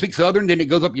 If you don't speak Southern, then it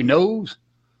goes up your nose.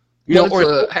 What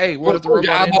if the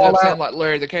robot ends up sounding like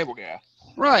Larry the Cable Guy?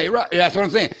 Right. That's what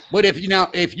I'm saying. But if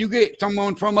you get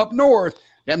someone from up north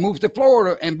that moves to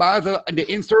Florida and buys the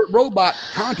insert robot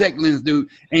contact lens dude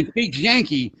and speaks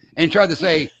Yankee and tries to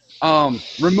say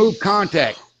remove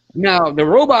contact. Now the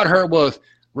robot heard was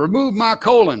remove my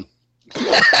colon.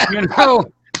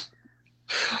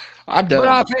 I'm done.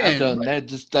 I'm done.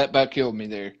 That about killed me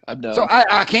there. I'm done. So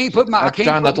I can't put my. I'm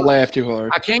trying not to laugh too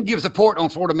hard. I can't give support on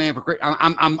Florida man for.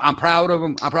 I'm proud of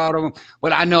him.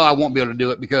 But I know I won't be able to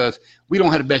do it because we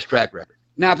don't have the best track record.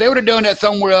 Now, if they would have done that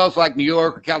somewhere else, like New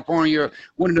York or California or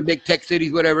one of the big tech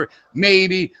cities, whatever,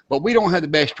 maybe. But we don't have the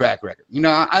best track record.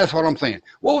 That's what I'm saying.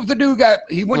 What was the dude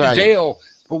he went to jail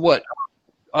for what?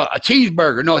 A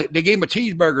cheeseburger? No, they gave him a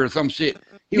cheeseburger or some shit.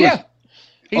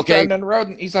 He's driving down the road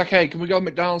and he's like, "Hey, can we go to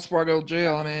McDonald's before I go to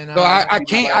jail?" I mean, so I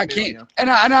can't, and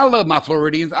I love my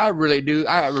Floridians, I really do,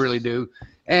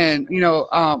 and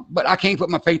but I can't put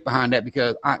my faith behind that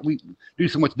because we do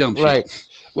so much dumb shit. Right.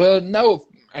 Well, no,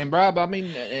 and Rob, I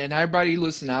mean, and everybody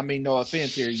listening, I mean, no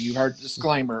offense here, you heard the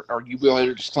disclaimer, or you will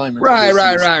hear a disclaimer. Right.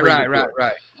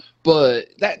 But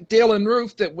that Dylan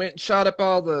Roof that went and shot up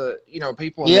all the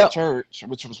people in that church,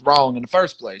 which was wrong in the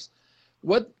first place.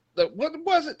 What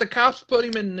was it? The cops put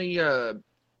him in the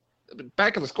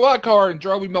back of the squad car and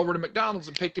drove him over to McDonald's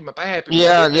and picked him up happy.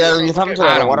 Yeah. You're talking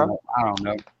about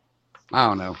I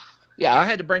don't know. Yeah, I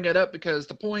had to bring that up because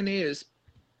the point is,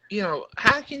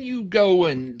 how can you go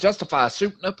and justify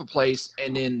shooting up a place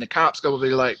and then the cops go be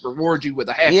like reward you with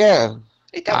a happy? Yeah.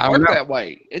 It doesn't work that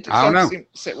way. It just doesn't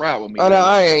sit right with me. Oh no!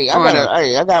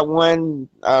 I got one.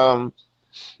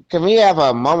 Can we have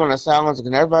a moment of silence?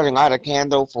 Can everybody light a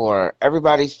candle for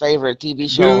everybody's favorite TV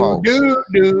show host?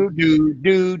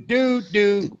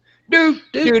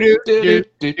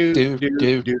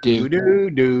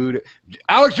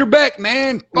 Alex Trebek,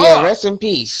 man. Yeah, rest in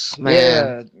peace,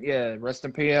 man. Yeah, rest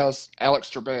in peace, Alex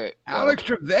Trebek. Alex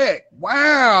Trebek.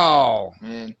 Wow.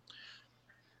 Man.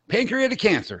 Pancreatic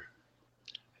cancer.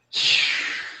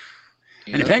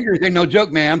 And the pancreas ain't no joke,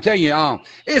 man. I'm telling you,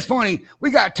 it's funny.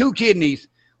 We got 2 kidneys.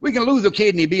 We can lose a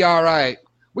kidney, be all right.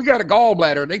 We got a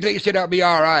gallbladder. They take shit out, be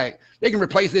all right. They can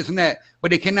replace this and that, but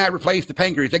they cannot replace the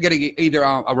pancreas. They got to get either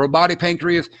a robotic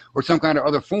pancreas or some kind of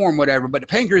other form, whatever. But the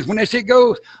pancreas, when that shit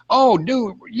goes, oh,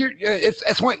 dude,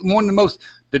 that's one of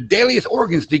the deadliest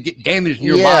organs to get damaged in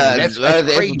your body. That's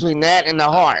crazy. Between that and the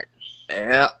heart.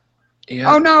 Yeah.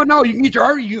 Oh no, you can get your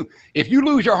heart. If you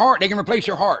lose your heart, they can replace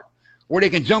your heart, or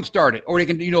they can jumpstart it, or they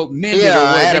can mend it. Yeah,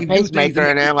 I had a pacemaker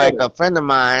in there, like a friend of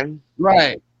mine.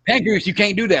 Right. Pancreas, you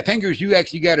can't do that. Pancreas, you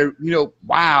actually got to,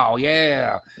 wow,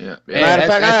 yeah. Matter of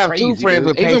fact, I have 2 friends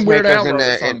with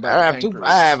pacemakers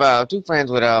I have 2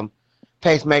 friends with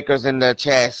pacemakers in the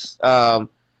chest. And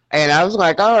I was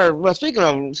like, well, speaking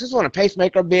of, just on a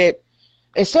pacemaker bit,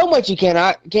 there's so much you can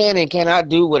and cannot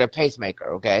do with a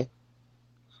pacemaker. Okay.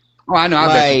 Oh, I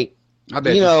know.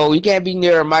 You can't be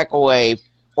near a microwave,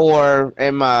 or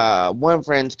in my one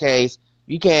friend's case,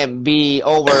 you can't be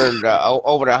over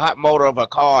the hot motor of a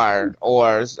car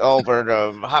or over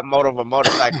the hot motor of a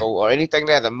motorcycle or anything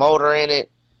that has a motor in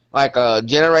it, like a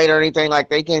generator or anything like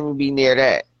that. They can't even be near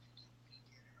that.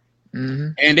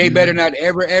 Mm-hmm. And they better not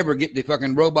ever get the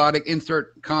fucking robotic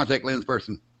insert contact lens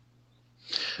person.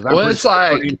 Well, it's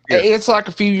like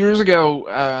a few years ago.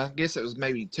 I guess it was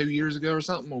maybe 2 years ago or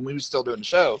something when we were still doing the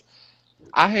show.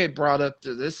 I had brought up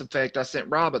to this effect. I sent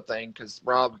Rob a thing because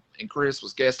Rob and Chris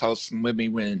was guest hosting with me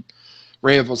when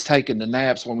Rev was taking the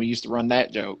naps when we used to run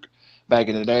that joke back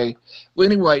in the day. Well,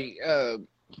 anyway, the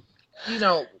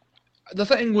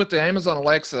thing with the Amazon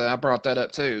Alexa, I brought that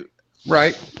up too.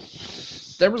 Right.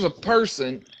 There was a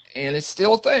person, and it's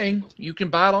still a thing. You can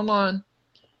buy it online.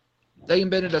 They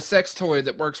invented a sex toy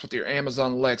that works with your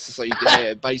Amazon Alexa, so you can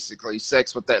have basically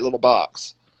sex with that little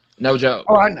box. No joke.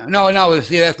 Oh, I know. No.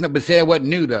 See, that wasn't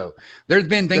new though. There's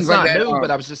been things like that. New, but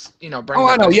I was just, bringing. Oh,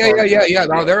 I know. Yeah.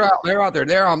 No, they're out there.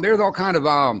 There's all kind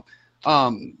of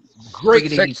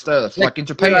great sex stuff. Like in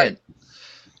Japan,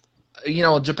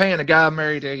 in Japan, a guy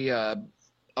married a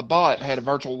bot, had a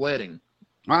virtual wedding.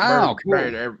 Wow, cool.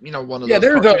 One of those. Yeah,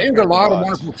 there's a lot of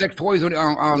wonderful sex toys on the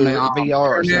VR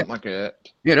or something like that.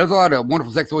 Yeah, there's a lot of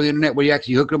wonderful sex toys on the internet where you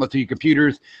actually hook them up to your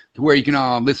computers to where you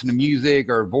can listen to music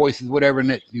or voices, whatever,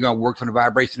 and it works on the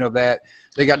vibration of that.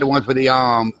 They got the ones for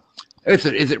the is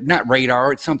it not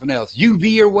radar? It's something else,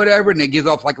 UV or whatever, and it gives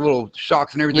off like little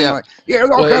shocks and everything.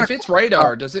 If it's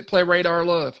radar, does it play Radar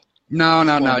Love? No,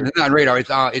 it's not radar. It's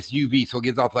UV, so it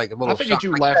gives off like a little. I figured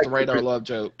you laughed the Radar Love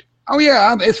joke. Oh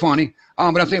yeah, it's funny.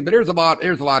 But I'm saying, but there's a lot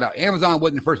of Amazon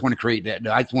wasn't the first one to create that.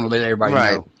 I just want to let everybody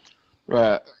know.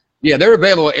 Right. Yeah, they're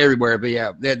available everywhere. But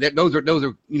yeah, those are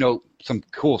some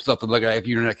cool stuff to look at if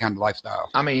you're in that kind of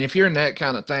lifestyle. I mean, if you're in that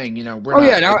kind of thing,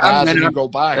 we're go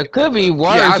buy it. It could be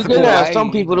worse. Yeah, you could have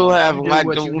some people who have like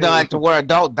to wear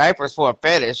adult diapers for a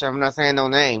fetish. I'm not saying no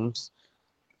names.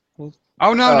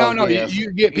 Oh no! Yes.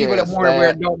 You get people that want to wear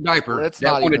adult diapers. Let's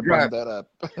not even bring that up.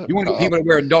 You want to get people that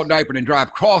wear adult diaper and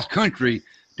drive cross country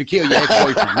to kill your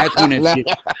ex-boyfriend. That's when it's shit.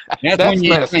 That's when you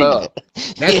messed up.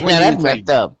 That's messed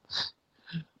up.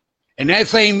 And that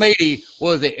same lady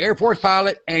was an Air Force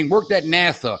pilot and worked at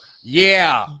NASA.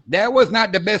 Yeah, that was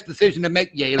not the best decision to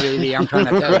make, lady. I'm trying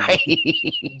to tell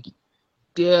you.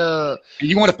 Yeah.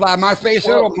 You want to fly my space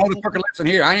shuttle? Motherfucker, listen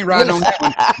here. I ain't riding on that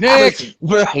one. Next.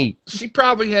 Right. She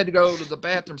probably had to go to the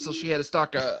bathroom, so she had to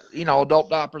stock adult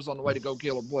diapers on the way to go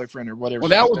kill her boyfriend or whatever. Well,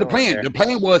 that was the plan. There. The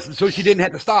plan was so she didn't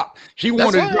have to stop. She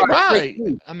wanted to drive right.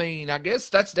 I mean, I guess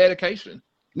that's dedication.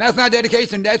 That's not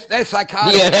dedication. That's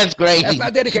psychotic. Yeah, that's great. That's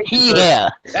not dedication. Yeah.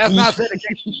 That's not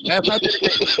dedication. That's not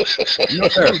dedication. No,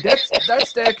 sir.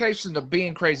 That's dedication to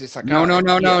being crazy psychotic.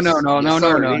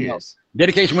 No.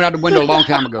 Dedication went out the window a long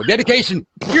time ago. Dedication.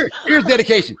 Here's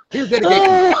dedication. Here's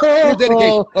dedication. Here's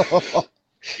dedication.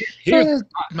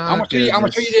 I'm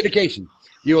gonna show you dedication.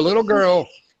 You're a little girl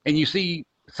and you see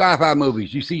sci-fi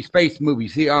movies. You see space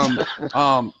movies. You see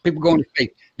people going to space.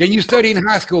 Then you study in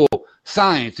high school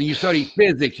science and you study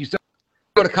physics. You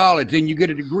go to college, then you get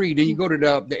a degree. Then you go to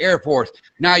the Air Force.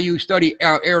 Now you study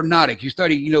aeronautics. You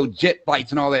study, jet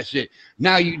flights and all that shit.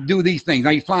 Now you do these things.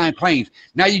 Now you flying planes.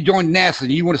 Now you join NASA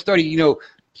and you want to study,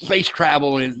 space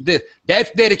travel and this. That's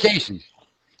dedication.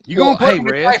 You're gonna put on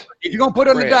the diaper. If you're gonna put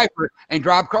on the diaper and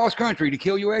drive cross country to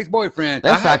kill your ex-boyfriend,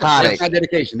 that's psychotic. That's not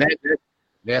dedication.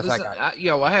 That's psychotic.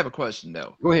 I have a question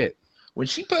though. Go ahead. When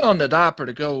she put on the diaper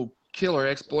to go kill her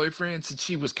ex-boyfriend, since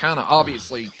she was kind of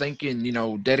obviously thinking,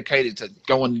 dedicated to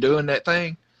going and doing that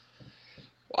thing.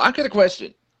 Well, I got a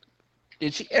question.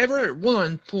 Did she ever at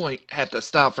one point have to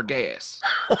stop for gas?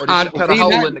 Or did she cut a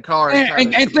hole in the car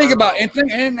and think about it?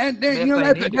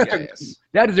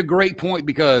 That is a great point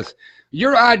because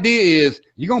your idea is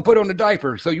you're going to put on the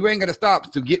diaper so you ain't got to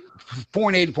stop to get from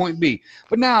point A to point B.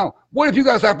 But now, what if you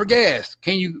got to stop for gas?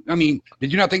 Did you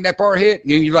not think that far ahead?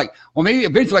 And you're like, well, maybe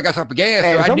eventually I got to stop for gas.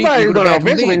 And somebody's going to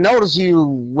eventually notice you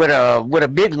with a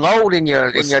big load in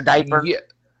your diaper. Yeah.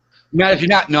 Now, if you're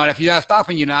not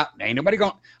stopping, ain't nobody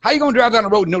going. How you going to drive down the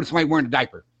road and notice somebody wearing a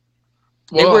diaper?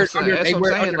 Well, that's what I'm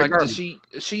saying. Like,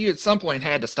 she at some point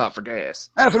had to stop for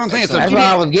gas. That's what I'm saying. That's what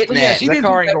I was getting at. The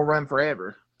car ain't gonna run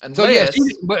forever. Unless,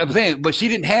 but she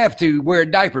didn't have to wear a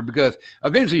diaper because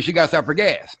eventually she got to stop for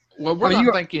gas. Well, we're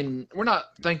not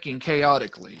thinking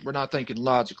chaotically. We're not thinking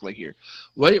logically here.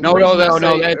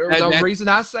 The reason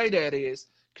I say that is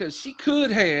because she could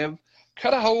have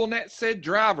cut a hole in that said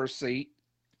driver's seat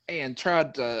and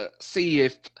tried to see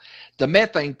if the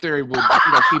methane theory would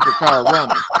keep her car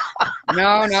running.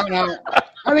 No.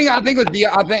 I think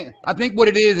what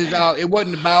it is it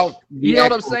wasn't about. You know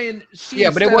what I'm saying?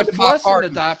 But it wasn't about flushing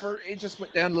the diaper. It just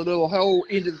went down the little hole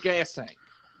into the gas tank.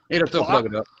 It'll still plug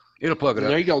it up. It'll plug it up.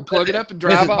 There you go. Plug it up and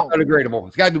drive on. Biodegradable.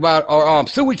 It's got to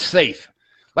be sewage safe,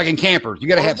 like in campers. You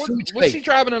got to have sewage safe. Was she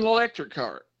driving an electric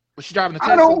car? Was she driving a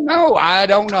Tesla? I don't know.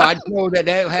 I just know that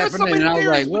happened, and I was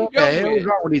like, "What the hell is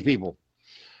wrong with these people?"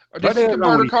 Or did she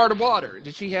convert her car to water?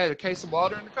 Did she have a case of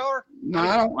water in the car?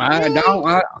 No, I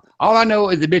don't. All I know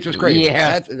is the bitch was crazy.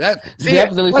 Yeah, that's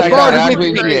definitely. As far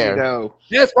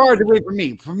as it went for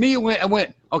me. For me, it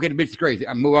went. Okay, the bitch is crazy.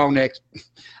 I move on next.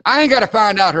 I ain't got to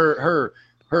find out her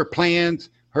plans,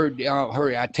 her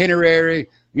itinerary.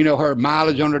 You know, her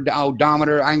mileage on the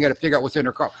odometer. I ain't got to figure out what's in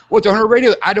her car. What's on her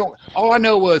radio? I don't. All I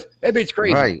know was that bitch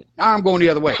crazy. Right. I'm going the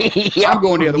other way. I'm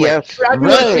going the other way. That's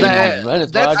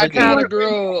the kind of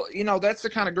girl. You know, that's the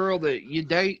kind of girl that you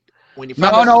date when you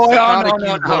find no,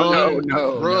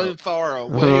 run far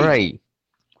away. Right.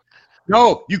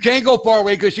 No, you can't go far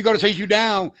away because she's going to chase you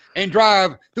down and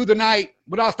drive through the night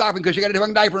without stopping because she got a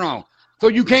fucking diaper on. So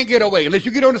you can't get away unless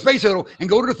you get on the space shuttle and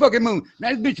go to the fucking moon.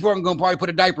 Now this bitch going to probably put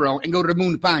a diaper on and go to the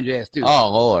moon to find your ass too. Oh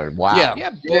Lord, wow.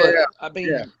 Yeah, but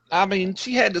I mean,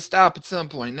 she had to stop at some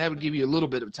point. And that would give you a little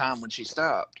bit of time when she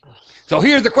stopped. So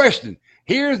here's the question.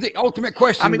 Here's the ultimate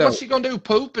question. I mean, what's she gonna do?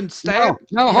 Poop and stab?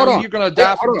 No, hold on. You're gonna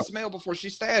die from the smell before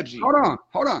she stabs you.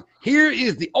 Hold on. Here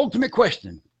is the ultimate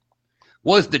question.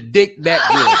 Was the dick that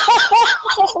good?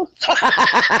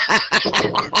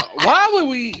 Why would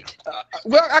we?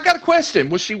 Well, I got a question.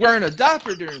 Was she wearing a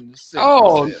diaper during the sex?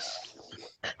 Oh,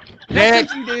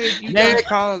 next. You did. You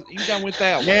done with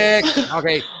that one. Next.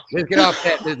 Okay, let's get off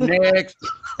that. Next.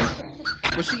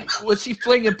 Was she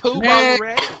flinging poop while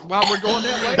we're going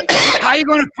that way? How you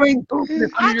gonna fling poop?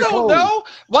 I don't know.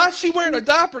 Why is she wearing a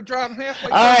diaper driving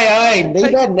halfway? All right.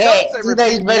 Leave that next. You know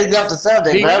he's better off the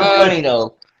subject. That's funny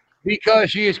though. Because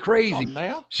she is crazy.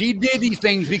 She did these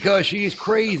things because she is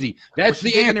crazy. That's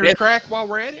the answer. Her crack while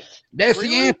we're at it? That's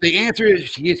the answer. The answer is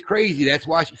she is crazy. That's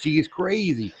why she is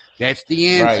crazy. That's the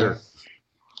answer. Right.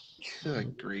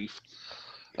 Good grief.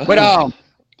 But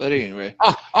anyway.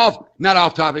 Not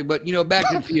off topic, but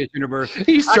back to the PS Universe.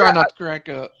 He's trying not to crack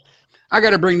up. I got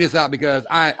to bring this out because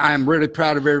I'm really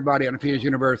proud of everybody on the PS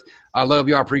Universe. I love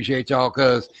y'all, appreciate y'all,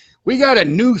 because we got a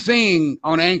new thing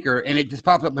on Anchor, and it just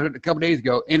popped up a couple days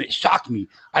ago, and it shocked me.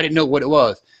 I didn't know what it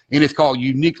was, and it's called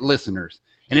Unique Listeners,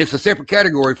 and it's a separate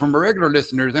category from our regular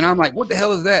listeners, and I'm like, what the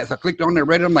hell is that? So I clicked on there,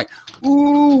 read it. I'm like,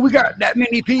 ooh, we got that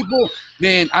many people.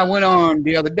 Then I went on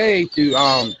the other day to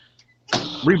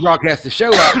rebroadcast the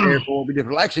show out there for the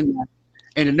different election,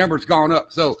 and the number's gone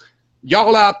up. So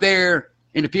y'all out there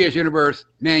in the PS Universe,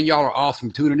 man, y'all are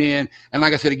awesome tuning in. And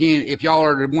like I said, again, if y'all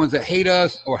are the ones that hate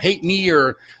us or hate me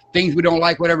or things we don't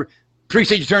like, whatever,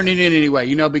 appreciate you turning in anyway,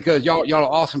 because y'all are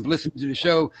awesome for listening to the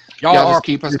show. Y'all are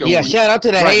keep us going. Yeah, shout out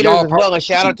to the haters as well as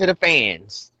shout out to the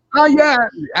fans. Oh yeah,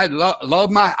 I love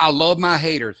my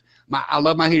haters. I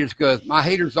love my haters because my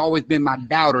haters always been my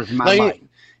doubters in my life.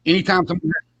 Anytime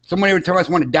someone ever told us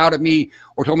want to doubt at me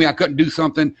or told me I couldn't do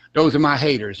something, those are my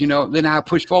haters. Then I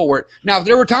push forward. Now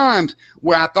there were times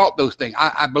where I thought those things.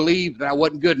 I believed that I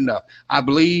wasn't good enough. I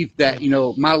believed that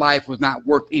my life was not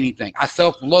worth anything. I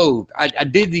self-loathed. I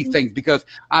did these things because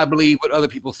I believed what other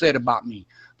people said about me.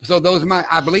 So those are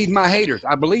I believe my haters.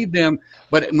 I believe them,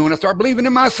 but when I start believing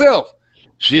in myself,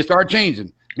 shit started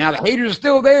changing. Now the haters are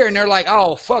still there, and they're like,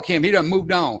 "Oh, fuck him, he done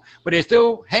moved on," but they're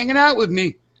still hanging out with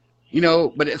me.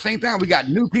 But at the same time, we got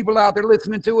new people out there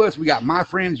listening to us. We got my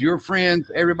friends, your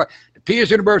friends, everybody. The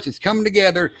PS Universe is coming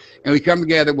together, and we come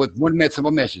together with one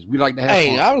simple message. We like to have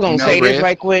fun. I was going to say this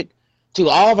right quick. To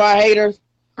all of our haters,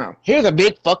 here's a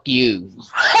big fuck you.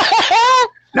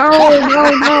 No.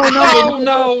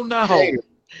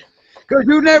 Because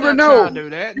you never know. Do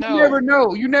that.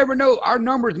 No. You never know. Our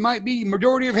numbers might be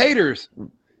majority of haters.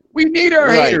 We need our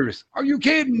haters. Are you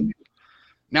kidding?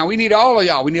 Now, we need all of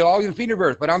y'all. We need all of the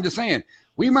Universe. But I'm just saying,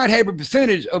 we might have a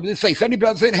percentage of, let's say,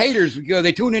 70% haters because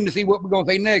they tune in to see what we're going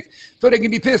to say next so they can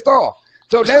be pissed off.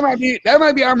 So that might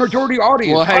be our majority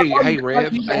audience. Well, hey,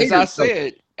 Rev, as I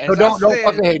said, don't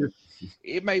fuck the haters.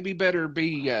 It may be better to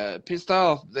be pissed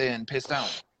off than pissed on.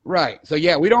 Right. So,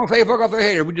 yeah, we don't say fuck off the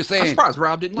haters. We're just saying, I'm surprised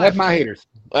Rob didn't love my haters.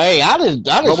 Hey, I just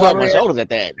shrugged my shoulders at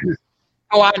that.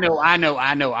 Oh, I know.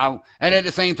 And at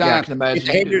the same time, if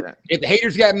the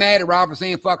haters got mad at Rob for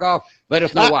saying fuck off, let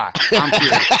us know why. I'm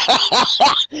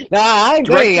curious. No, I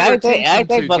agree. I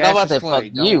think fuck off. I said fuck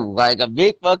you. Like a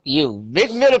big fuck you.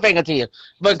 Big middle finger to you.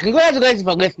 But congratulations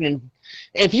for listening.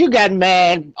 If you got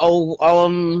mad, you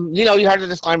heard the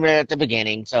disclaimer at the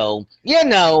beginning. So,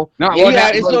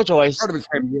 it's your choice.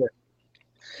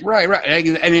 Right.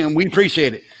 And we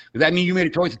appreciate it. That means you made a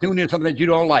choice to tune in to something that you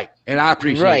don't like. And I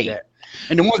appreciate that.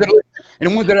 And the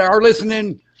ones that are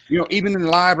listening, you know, even in the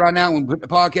live right now, when we put the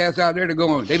podcast out there,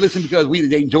 they listen because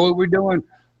they enjoy what we're doing.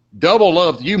 Double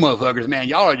love to you motherfuckers, man.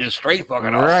 Y'all are just straight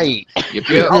fucking awesome. Right.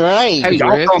 Right. Hey,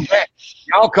 y'all come back.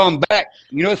 Y'all come back.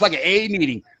 You know, it's like an A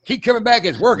meeting. Keep coming back.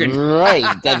 It's working. Right.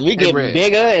 Because we get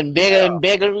bigger and bigger and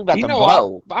bigger. We about to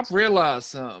blow. I've realized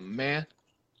something, man.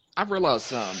 I've realized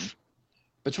something.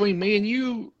 Between me and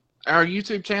you, our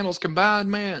YouTube channels combined,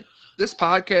 man, this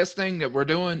podcast thing that we're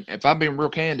doing, if I'm being real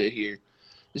candid here,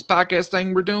 this podcast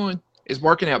thing we're doing is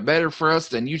working out better for us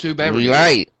than YouTube ever did.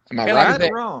 Right. Am I right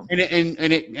or wrong? And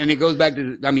it goes back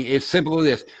to, I mean, it's simple as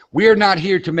this. We're not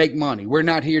here to make money. We're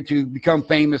not here to become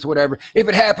famous, whatever. If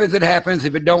it happens, it happens.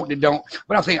 If it don't, it don't.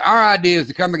 But I'm saying our idea is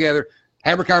to come together,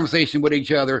 have a conversation with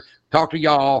each other, talk to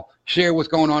y'all, share what's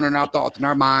going on in our thoughts and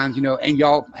our minds, you know, and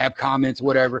y'all have comments,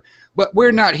 whatever. But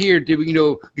we're not here to, you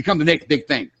know, become the next big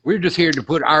thing. We're just here to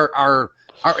put our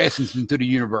essence into the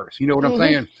universe. You know what I'm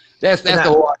saying? That's the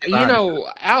whole idea. You know,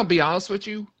 I'll be honest with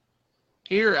you.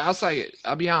 Here, I'll say it.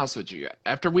 I'll be honest with you.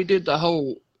 After we did the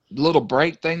whole little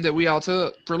break thing that we all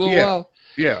took for a little while,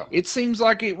 it seems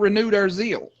like it renewed our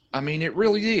zeal. I mean, it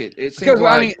really did. It seems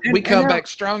like we come back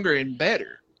stronger and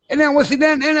better. And then, well, see,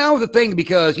 that was the thing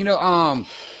because, you know,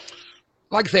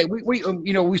 like I said,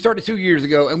 we started 2 years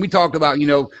ago and we talked about, you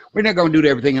know, we're not going to do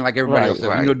everything like everybody else does.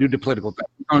 We're going to do the political thing.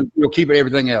 We're going to keep it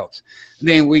everything else. And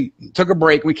then we took a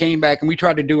break. We came back and we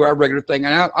tried to do our regular thing.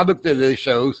 And I looked at the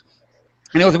shows.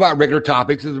 And it was about regular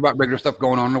topics. It was about regular stuff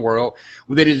going on in the world.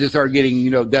 Then it just started getting, you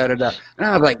know, da-da-da. And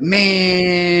I was like,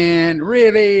 man,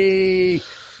 really?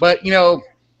 But, you know,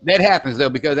 that happens, though,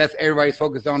 because that's everybody's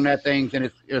focused on that thing,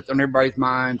 and it's on everybody's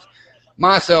minds.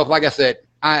 Myself, like I said,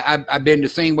 I've been the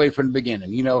same way from the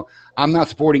beginning. You know, I'm not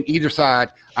supporting either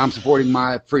side. I'm supporting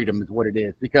my freedom is what it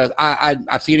is because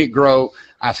I've seen it grow.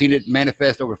 I've seen it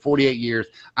manifest over 48 years.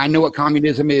 I know what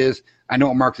communism is. I know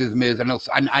what Marxism is.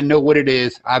 I know what it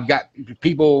is. I've got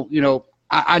people, you know,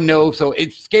 I know. So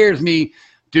it scares me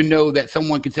to know that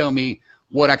someone can tell me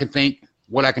what I can think,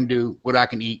 what I can do, what I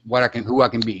can eat, who I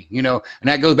can be, you know. And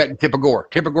that goes back to Tipper Gore.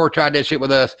 Tipper Gore tried that shit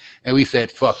with us, and we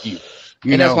said, fuck you.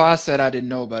 And that's why I said I didn't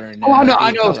know better. Oh,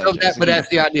 I know. So but that's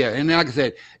the idea. And like I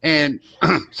said, and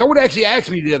someone actually asked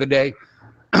me the other day,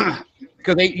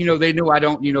 because they knew I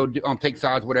don't, you know, take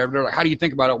sides, whatever. They're like, how do you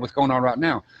think about what's going on right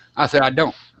now? I said, I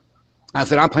don't. I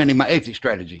said, I'm planning my exit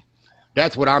strategy.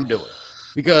 That's what I'm doing.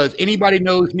 Because anybody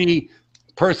knows me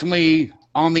personally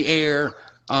on the air,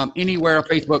 anywhere on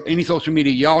Facebook, any social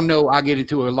media, y'all know I get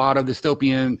into a lot of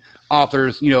dystopian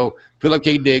authors, you know, Philip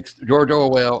K. Dick, George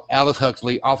Orwell, Aldous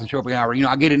Huxley, Arthur Schopenhauer. You know,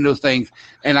 I get into those things.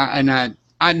 And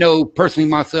I know personally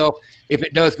myself, if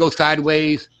it does go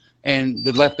sideways and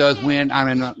the left does win,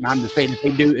 I'm just saying if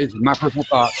they do, it's my personal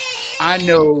thought. I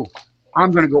know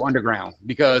I'm going to go underground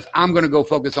because I'm going to go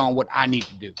focus on what I need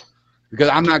to do because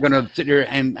I'm not going to sit there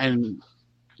and,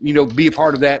 you know, be a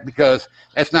part of that because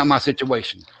that's not my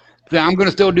situation. So I'm going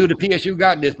to still do the PSU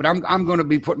got this, but I'm going to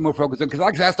be putting more focus on because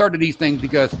like I said, I started these things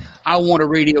because I want a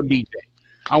radio DJ.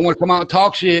 I want to come out and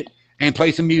talk shit and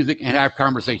play some music and have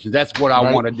conversations. That's what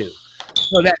I want to do.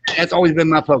 So that's always been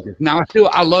my focus. Now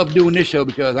I love doing this show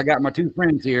because I got my two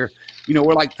friends here. You know,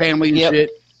 we're like family and shit.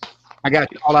 I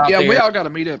got you all out there. Yeah, we all got to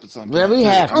meet up at some point. Yeah, we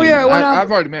have to. Oh, yeah. Well,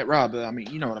 I've already met Rob, but I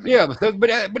mean, you know what I mean. Yeah, but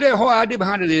the whole idea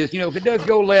behind it is, you know, if it does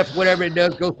go left, whatever it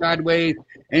does go sideways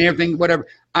and everything, whatever,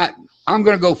 I'm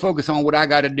going to go focus on what I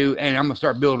got to do, and I'm going to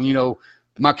start building, you know,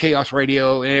 my Chaos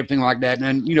Radio and everything like that,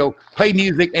 and, you know, play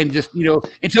music and just, you know,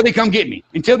 until they come get me.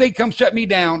 Until they come shut me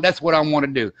down, that's what I want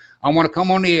to do. I want to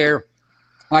come on the air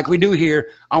like we do here.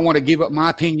 I want to give up my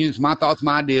opinions, my thoughts,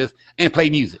 my ideas, and play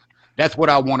music. That's what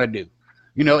I want to do.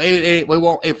 You know,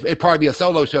 it'd probably be a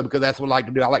solo show because that's what I like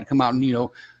to do. I like to come out and, you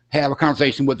know, have a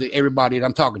conversation with everybody that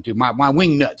I'm talking to, my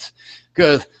wing nuts.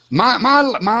 Because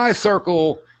my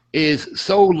circle is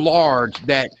so large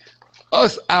that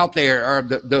us out there are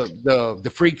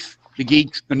the freaks, the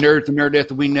geeks, the nerds, the nerdettes,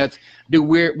 the wing nuts. Dude,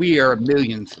 we are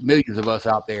millions of us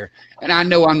out there. And I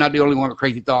know I'm not the only one with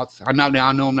crazy thoughts. I know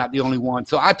I'm not the only one.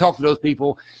 So I talk to those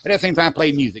people. At the same time,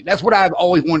 play music. That's what I've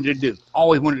always wanted to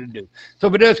do. So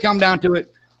if it does come down to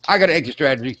it, I got an exit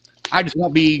strategy. I just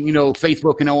won't be, you know,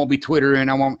 Facebook, and I won't be Twitter, and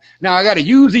now I got to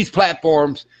use these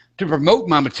platforms to promote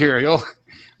my material,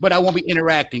 but I won't be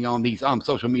interacting on these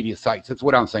social media sites. That's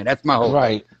what I'm saying. That's my whole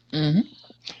right. Mm-hmm.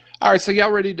 All right, so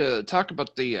y'all ready to talk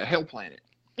about the Hell Planet?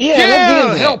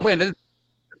 Yeah, Hell Planet.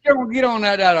 Get on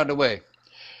that out of the way.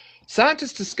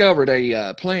 Scientists discovered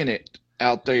a planet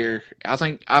out there.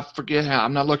 I forget how.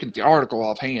 I'm not looking at the article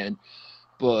offhand,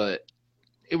 but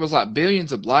it was like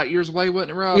billions of light years away,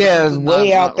 wasn't it, Rob? Yeah, it's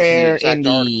way out there in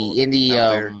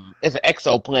the it's an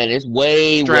exoplanet. It's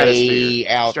way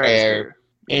out there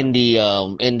in the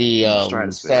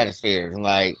stratosphere.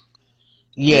 Like,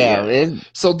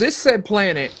 so this said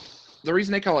planet, the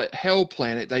reason they call it Hell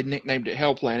Planet, they nicknamed it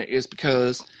Hell Planet, is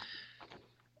because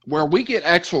where we get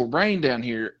actual rain down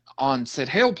here on said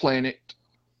Hell Planet,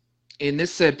 in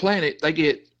this said planet, they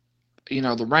get,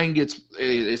 the rain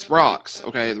it's rocks.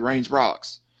 Okay, the rain's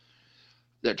rocks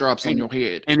that drops on your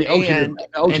head, and the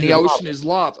ocean is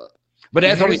lava. But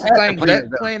that's only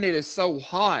that planet is so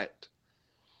hot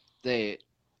that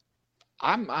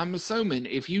I'm assuming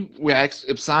if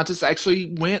scientists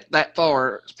actually went that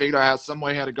far, figured out some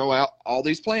way how to go out all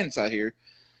these planets out here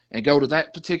and go to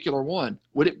that particular one,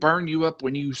 would it burn you up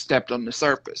when you stepped on the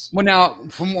surface? Well, now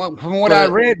from what I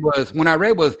read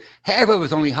was half of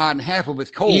it's only hot and half of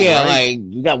it's cold. Yeah, right?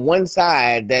 like you got one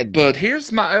side that. But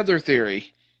here's my other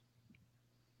theory.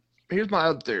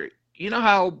 You know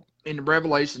how in the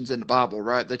Revelations in the Bible,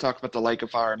 right? They talk about the lake of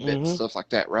fire and and stuff like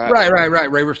that, right? Right.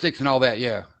 River Styx and all that,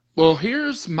 yeah. Well,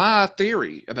 here's my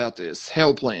theory about this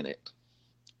Hell Planet.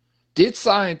 Did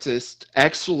scientists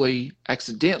actually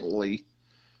accidentally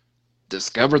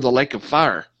discover the lake of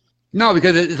fire? No,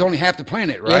 because it's only half the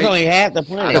planet, right? It's only half the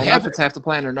planet. I don't know if it's half the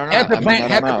planet or not. Half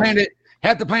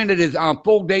the planet is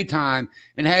full daytime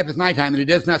and half is nighttime, and it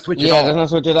does not switch at all. Yeah, it does not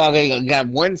switch at all. They got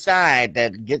one side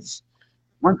that gets.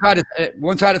 One side is hot,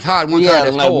 one side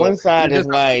is cold. One side is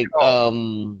like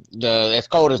as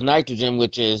cold as nitrogen,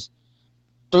 which is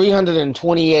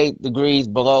 328 degrees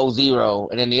below zero,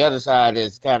 and then the other side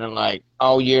is kind of like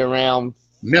all year round.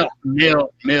 Melt.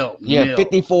 Yeah,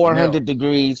 5,400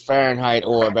 degrees Fahrenheit,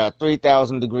 or about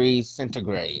 3,000 degrees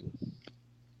centigrade.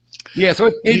 Yeah, so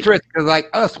it's interesting because like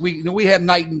us, we have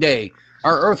night and day.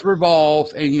 Our Earth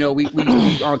revolves, and we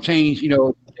change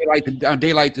daylight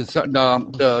to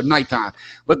the nighttime.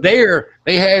 But there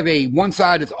they have one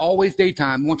side is always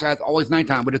daytime, one side is always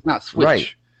nighttime, but it's not switched.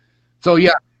 Right. So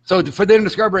yeah, so for them to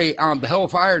discover the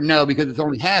hellfire, no, because it's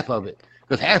only half of it,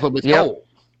 because half of it's cold.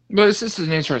 But it's just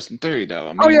an interesting theory, though.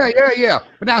 I mean, yeah.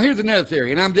 But now here's another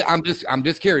theory, and I'm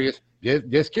just curious,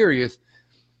 just curious.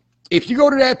 If you go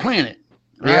to that planet,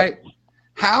 right?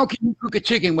 How can you cook a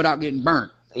chicken without getting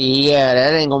burnt? Yeah,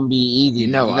 that ain't gonna be easy.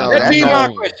 That'd be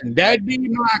my question. That'd be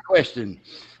my question.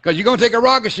 Because you're gonna take a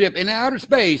rocket ship in outer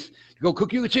space to go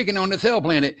cook you a chicken on this hell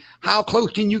planet. How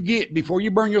close can you get before you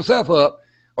burn yourself up,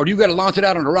 or do you got to launch it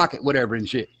out on a rocket, whatever, and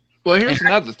shit? Well, here's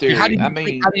another theory. How do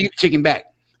you get chicken back?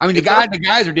 I mean, the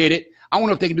guys who did it, I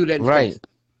wonder if they can do that in space.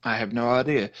 I have no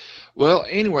idea. Well,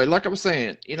 anyway, like I was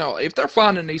saying, if they're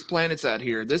finding these planets out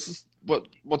here, this is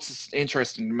what's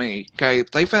interesting to me. Okay,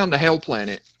 if they found the Hell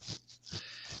Planet,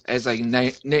 as they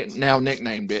now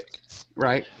nicknamed it,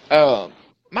 right?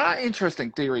 My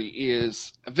interesting theory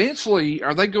is, eventually,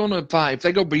 are they going to find, if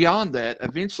they go beyond that,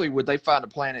 eventually would they find a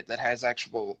planet that has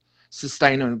actual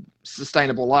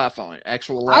sustainable life on it,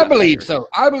 actual life? I believe so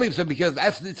because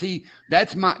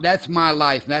that's my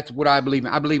life. That's what I believe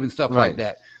in. I believe in stuff like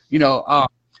that.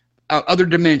 Other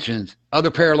dimensions, other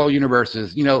parallel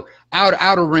universes,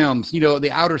 outer realms, the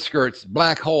outer skirts,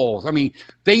 black holes. I mean,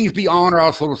 things beyond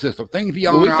our solar system, things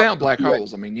beyond. Well, we found black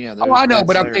holes. I mean, yeah. Oh, I know,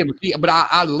 but I'm saying, but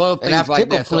I love things like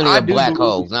that. So I do black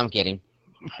holes. I'm kidding.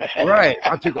 Right.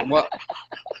 I took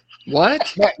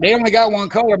What? They only got one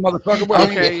color, motherfucker.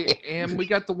 Okay, and we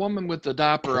got the woman with the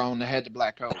diaper on that had the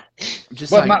black hole.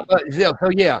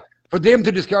 For them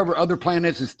to discover other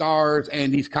planets and stars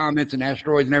and these comets and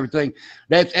asteroids and everything,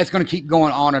 that's going to keep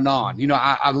going on and on.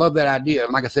 I love that idea.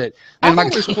 And like I said,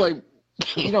 to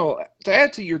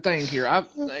add to your thing here, I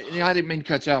didn't mean to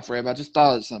cut you off, Reb. I just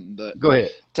thought of something. But go ahead.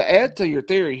 To add to your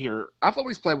theory here, I've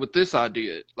always played with this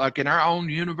idea, like in our own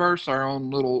universe, our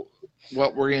own little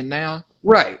what we're in now.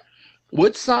 Right.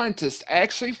 Would scientists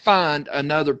actually find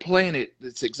another planet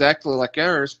that's exactly like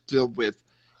ours, filled with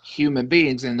human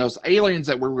beings, and those aliens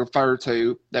that we refer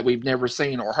to that we've never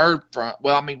seen or heard from?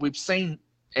 Well, I mean, we've seen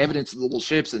evidence of the little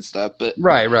ships and stuff, but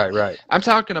right. I'm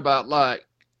talking about like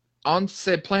on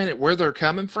said planet where they're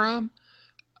coming from.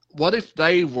 What if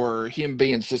they were human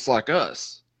beings just like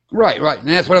us? Right, and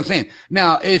that's what I'm saying.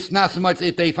 Now, it's not so much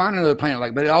if they find another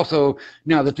planet but it also,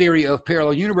 the theory of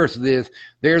parallel universes is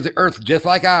there's an Earth just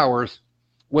like ours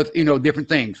with, different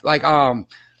things. Like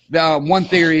the one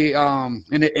theory, and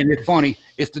it's funny,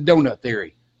 it's the donut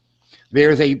theory.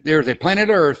 There's a planet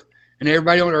Earth, and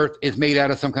everybody on Earth is made out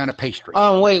of some kind of pastry.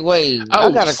 Wait.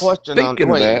 I got a question on that.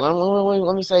 Wait,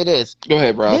 let me say this. Go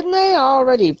ahead, bro. Didn't they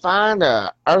already find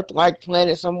a Earth-like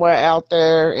planet somewhere out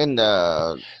there in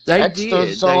the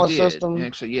solar system?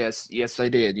 Actually, yes, they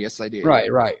did.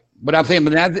 Right. But I'm saying,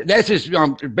 but that's just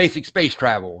basic space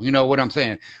travel. You know what I'm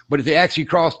saying? But if they actually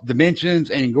cross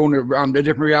dimensions and go into the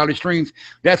different reality streams,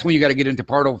 that's when you got to get into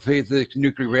particle physics,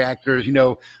 nuclear reactors. You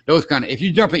know, those kind of. If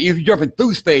you're jumping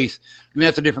through space, then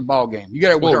that's a different ball game. You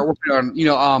got to start working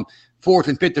on fourth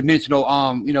and fifth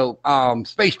dimensional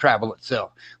space travel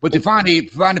itself. But to find a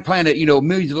planet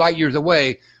millions of light years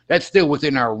away, that's still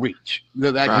within our reach.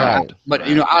 But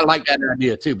I like that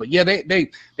idea too. But yeah, they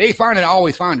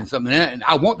always finding something, and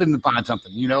I want them to find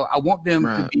something. I want them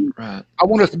to be. Right. I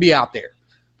want us to be out there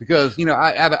because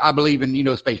I believe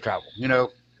in space travel.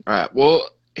 All right. Well,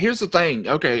 here's the thing.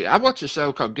 Okay, I watched a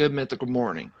show called Good Mythical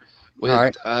Morning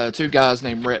with two guys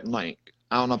named Rhett and Link.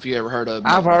 I don't know if you ever heard of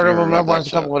them. I've heard of them. I've watched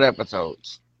a couple of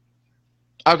episodes.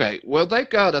 Okay, well, they've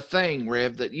got a thing,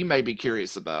 Rev, that you may be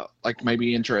curious about, like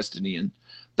maybe interested in.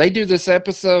 They do this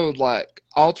episode like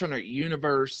alternate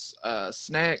universe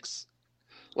snacks.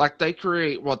 Like they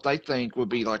create what they think would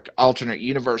be like alternate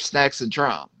universe snacks and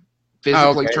try them.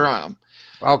 Physically try them.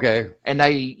 Okay. And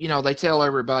they, they tell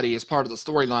everybody as part of the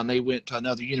storyline, they went to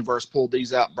another universe, pulled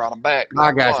these out, and brought them back.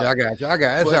 I got you.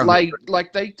 But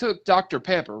like they took Dr.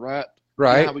 Pepper, right?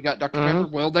 Right. You know how we got Dr. Pepper?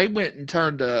 Well, they went and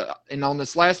turned and on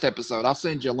this last episode, I'll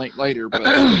send you a link later, but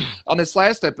on this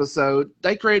last episode,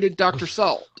 they created Dr.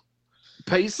 Salt.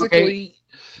 Basically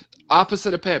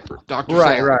opposite of pepper, Dr.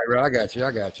 Salt. Right. I got you.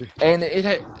 And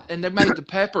they made the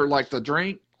pepper like the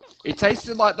drink. It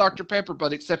tasted like Dr. Pepper,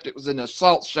 but except it was in a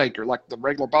salt shaker, like the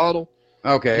regular bottle.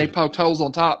 Okay. They poked holes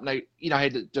on top, and they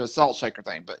had to do a salt shaker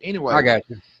thing. But anyway, I got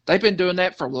you. They've been doing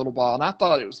that for a little while, and I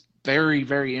thought it was very,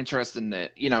 very interesting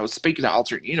that, speaking of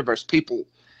alternate universe, people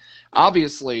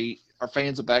obviously are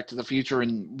fans of Back to the Future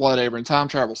and whatever, and time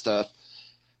travel stuff,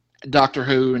 Doctor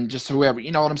Who, and just whoever.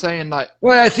 You know what I'm saying? Like,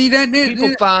 well, I see that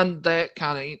people find that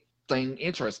kind of thing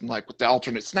interesting, like with the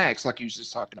alternate snacks, like you was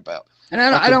just talking about. And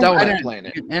I don't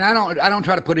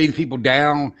try to put any people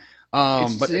down.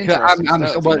 Here's my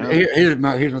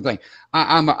thing.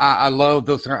 I love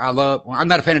those. I'm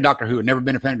not a fan of Doctor Who. I've never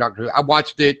been a fan of Doctor Who. I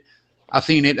watched it. I've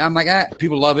seen it. I'm like,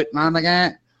 people love it. I'm like,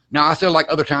 Now I still like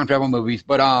other time travel movies,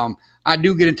 but I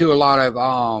do get into a lot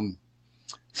of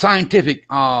scientific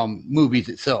movies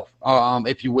itself,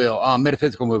 if you will,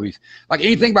 metaphysical movies. Like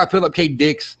anything by Philip K.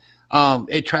 Dick.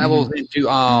 It travels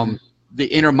into the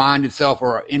inner mind itself,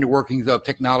 or inner workings of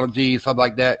technology, stuff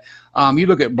like that. You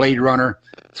look at Blade Runner,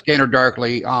 Scanner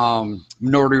Darkly,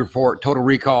 Minority Report, Total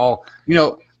Recall.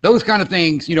 Those kind of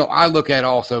things. I look at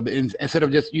also, but instead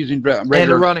of just using regular.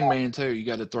 And the Running Man too. You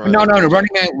got to throw. No,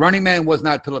 the Running Man was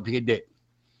not Philip K. Dick.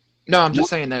 No, I'm just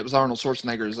saying that was Arnold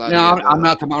Schwarzenegger's idea. No, I'm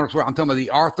not talking Arnold Schwarzenegger. I'm talking about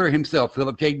the author himself,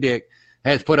 Philip K. Dick.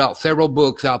 Has put out several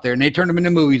books out there, and they turned them into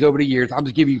movies over the years. I'll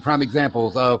just give you prime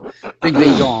examples of things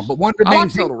they've done. But one of the main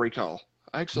things, Total Recall.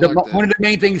 I actually like that. One of the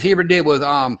main things he ever did was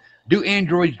do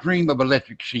androids dream of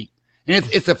electric sheep? And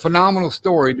it's a phenomenal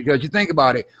story because you think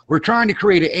about it. We're trying to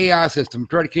create an AI system,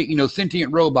 trying to create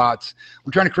sentient robots.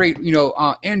 We're trying to create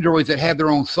androids that have their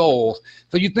own souls.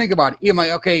 So you think about it. You're like,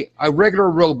 okay, a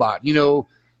regular robot,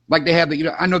 like they have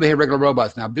I know they have regular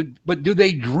robots now, but do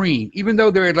they dream? Even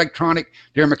though they're electronic,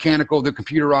 they're mechanical, they're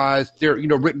computerized, they're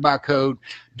written by code.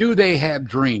 Do they have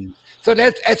dreams? So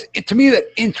that's to me that's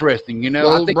interesting.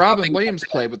 Well, I think Robin Williams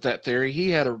played with that theory. He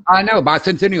had I know,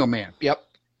 Bicentennial Man. Yep.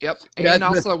 And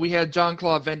also we had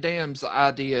Jean-Claude Van Damme's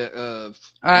idea of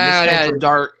from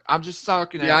Dark. I'm just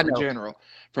talking in general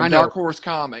from Dark Horse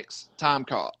Comics, Time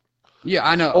Cop. Yeah,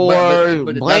 I know. Or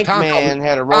but Blank Man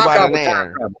had a robot in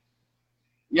there.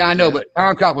 Yeah, I know, but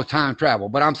Time Cop was time travel.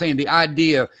 But I'm saying the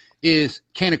idea is,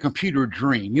 can a computer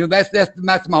dream? That's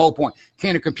my whole point.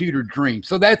 Can a computer dream?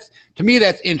 So to me,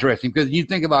 that's interesting because you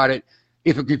think about it.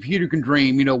 If a computer can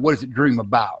dream, what does it dream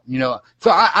about?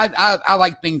 So I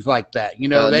like things like that.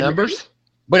 That numbers.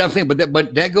 But I'm saying, but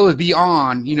that goes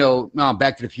beyond,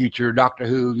 Back to the Future, Doctor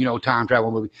Who, time travel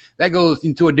movie. That goes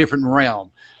into a different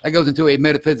realm. That goes into a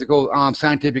metaphysical,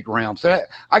 scientific realm. So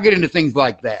I get into things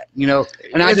like that,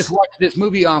 And I just watched this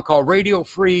movie called Radio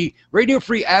Free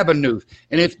Avenue,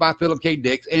 and it's by Philip K.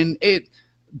 Dick, and it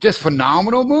just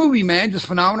phenomenal movie, man, just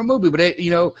phenomenal movie. But it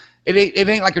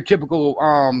ain't like a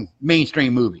typical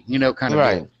mainstream movie, kind of.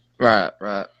 Right. Thing.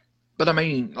 Right. But I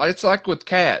mean, it's like with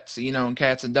cats, and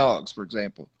cats and dogs, for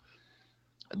example.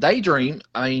 They dream.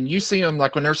 I mean, you see them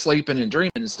like when they're sleeping and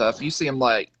dreaming and stuff. You see them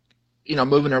like,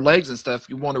 moving their legs and stuff.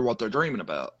 You wonder what they're dreaming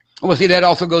about. Well, see, that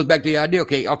also goes back to the idea.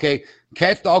 Okay.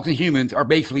 Cats, dogs, and humans are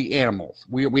basically animals.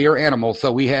 We are animals,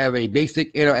 so we have a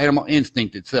basic animal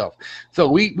instinct itself. So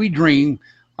we dream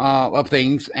of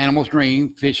things. Animals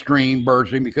dream, fish dream,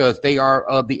 birds dream, because they are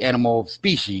of the animal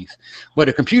species. But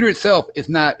a computer itself is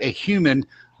not a human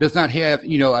does not have,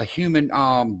 you know, a human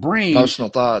brain, emotional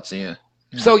thoughts. Yeah.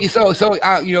 So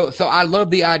I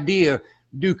love the idea.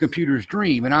 Do computers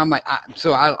dream? And I'm like,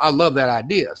 I love that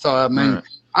idea. So I mean,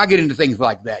 I get into things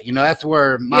like that. You know, that's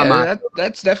where my mind.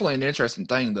 That's definitely an interesting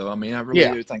thing, though. I mean, I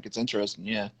really do think it's interesting.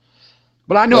 Yeah.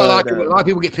 But I know a lot of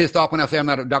people get pissed off when I say I'm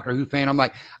not a Doctor Who fan. I'm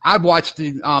like, I've watched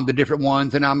the different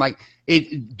ones, and I'm like,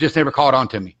 it just never caught on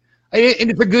to me. And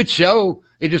it's a good show.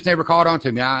 It just never caught on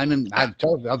to me. I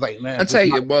told you, I was like, man. I'll tell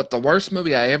you what, the worst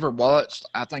movie I ever watched,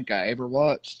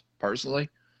 personally,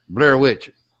 Blair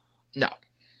Witch. No,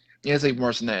 it's even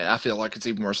worse than that. I feel like it's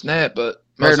even worse than that. But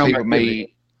most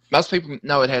people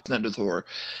no, it has nothing to do with horror.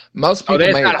 Most people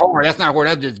that's not horror. That's not horror.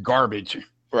 That's just garbage.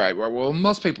 Right. Well,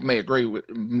 most people may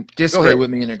disagree with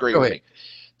me and agree with me.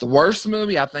 The worst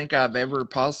movie I think I've ever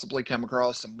possibly come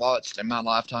across and watched in my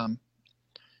lifetime,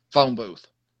 Phone Booth.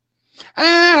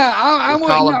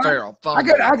 Colin Farrell. I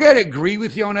got to agree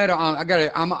with you on that.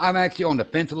 I'm actually on the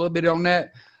fence a little bit on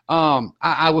that.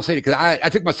 I will say it because I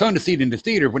took my son to see it in the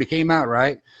theater when it came out.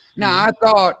 Right now, I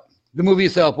thought the movie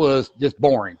itself was just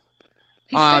boring.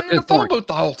 He's in the phone booth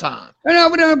the whole time.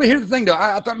 But here's the thing, though.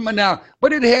 I thought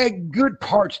but it had good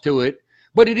parts to it,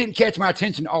 but it didn't catch my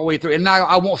attention all the way through. And now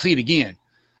I won't see it again.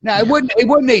 Now it wasn't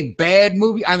a bad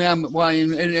movie. I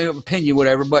mean, in opinion,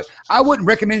 whatever. But I wouldn't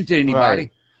recommend it to anybody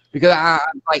because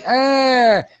I'm like,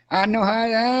 I know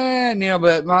how,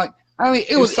 but like. I mean,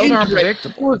 it was so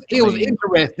unpredictable. It was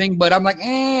interesting, but I'm like,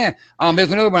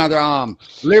 There's another one out there.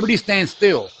 Liberty Stands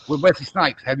Still with Wesley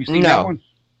Snipes. Have you seen that one?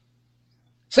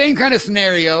 Same kind of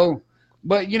scenario,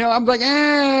 but you know, I'm like,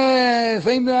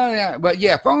 same. But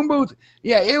yeah, Phone Booth.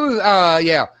 Yeah, it was.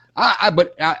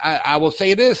 But I will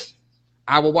say this: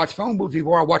 I will watch Phone Booth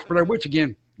before I watch Blair Witch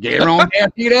again. Get on there,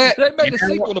 see that? They made a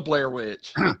sequel to Blair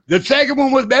Witch. The second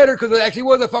one was better because it actually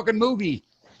was a fucking movie.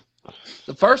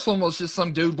 The first one was just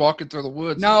some dude walking through the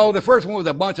woods. No, the first one was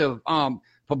a bunch of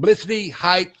publicity,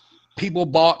 hype, people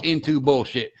bought into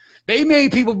bullshit. They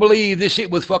made people believe this shit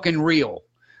was fucking real.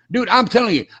 Dude, I'm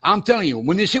telling you,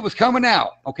 when this shit was coming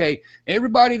out, okay,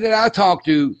 everybody that I talked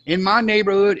to in my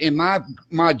neighborhood, in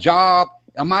my job,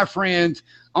 and my friends,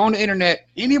 on the internet,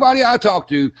 anybody I talked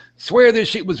to swear this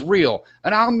shit was real.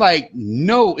 And I'm like,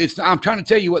 no, I'm trying to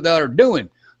tell you what they're doing.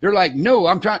 They're like, no,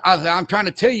 I'm trying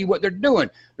to tell you what they're doing.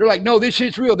 They're like, no, this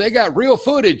shit's real. They got real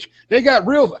footage.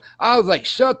 I was like,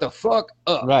 shut the fuck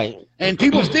up. Right. And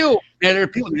people still, there are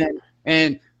people,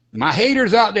 and my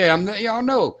haters out there, y'all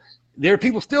know, there are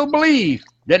people still believe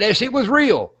that shit was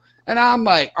real. And I'm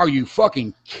like, are you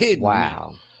fucking kidding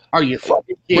me? Are you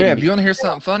fucking kidding me? You want to hear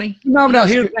something funny? No,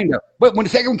 here's the thing though. But when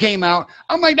the second one came out,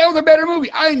 I'm like, that was a better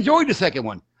movie. I enjoyed the second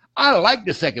one. I liked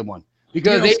the second one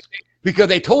because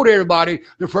they told everybody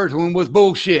the first one was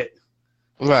bullshit.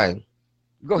 Right.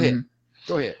 Go ahead. Mm-hmm.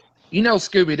 Go ahead. You know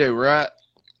Scooby-Doo, right?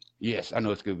 Yes, I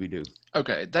know Scooby-Doo.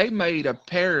 Okay, they made a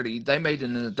parody. They made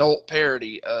an adult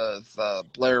parody of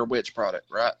Blair Witch Project,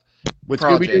 right? With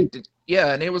Scooby-Doo?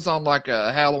 Yeah, and it was on like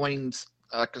a Halloween's,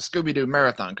 like a Scooby-Doo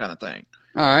marathon kind of thing.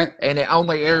 All right. And it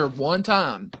only aired one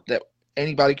time that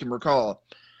anybody can recall.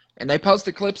 And they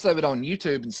posted clips of it on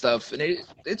YouTube and stuff, and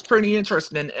it's pretty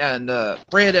interesting. And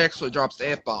Fred actually drops the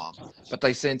F-bomb, but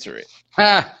they censor it.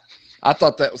 I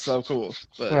thought that was so cool.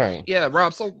 But yeah,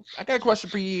 Rob, so I got a question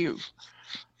for you.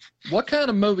 What kind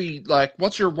of movie, like,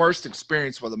 what's your worst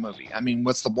experience with a movie? I mean,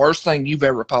 what's the worst thing you've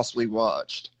ever possibly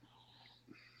watched?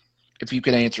 If you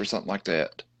could answer something like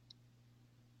that.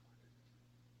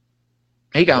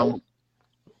 He gone.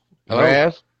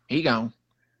 Hello? He gone.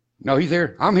 No, he's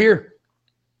here. I'm here.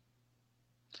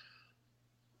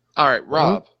 All right,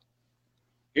 Rob.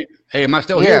 Hey, am I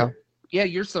still here? Yeah,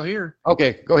 you're still here.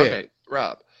 Okay, go ahead. Okay,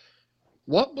 Rob.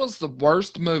 What was the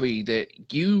worst movie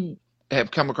that you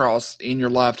have come across in your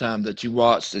lifetime that you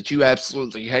watched that you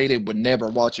absolutely hated, would never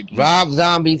watch again? Rob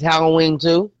Zombie's Halloween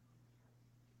 2.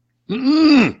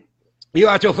 You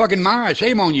out your fucking mind.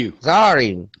 Shame on you.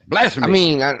 Sorry. Blasphemy. I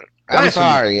mean, I'm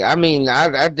sorry. I mean,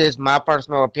 I just my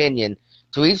personal opinion.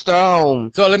 To each their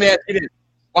own. So let me ask you this: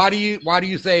 Why do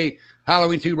you say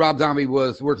Halloween 2 Rob Zombie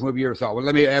was the worst movie you ever saw? Well,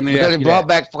 let me because it brought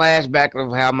back flashback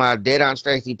of how my dead Aunt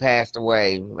Stacy passed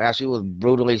away. How she was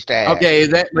brutally stabbed. Okay,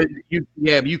 but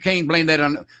you can't blame that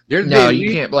on.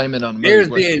 You can't blame it on. There's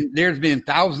been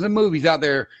thousands of movies out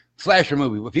there, slasher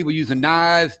movie, with people using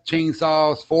knives,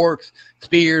 chainsaws, forks,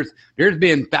 spears. There's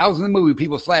been thousands of movies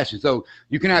people slashing. So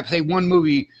you cannot say one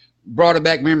movie brought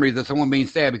back memories of someone being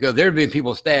stabbed, because there have been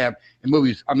people stabbed in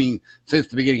movies, I mean, since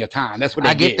the beginning of time. That's what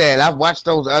I get that. I've watched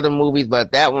those other movies,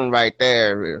 but that one right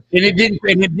there. And it didn't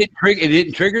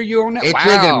trigger you on that?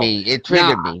 It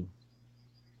triggered me.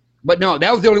 But no,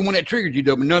 that was the only one that triggered you,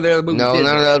 though. But none of the other movies No, did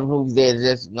none of that. the other movies did.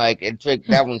 Just like it tricked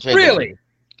that one. Really?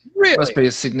 Really? Must be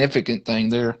a significant thing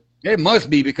there. It must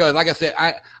be because, like I said,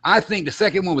 I think the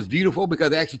second one was beautiful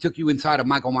because it actually took you inside of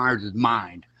Michael Myers'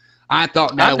 mind. I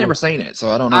thought that I've never seen it,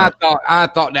 so I don't know. I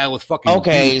thought that was fucking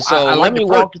Okay, beautiful. so let me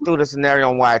walk first you through the scenario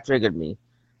on why it triggered me.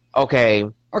 Okay.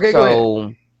 Okay, go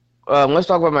ahead. So let's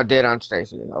talk about my dead Aunt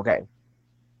Stacy. Okay.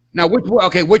 Now,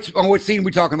 which scene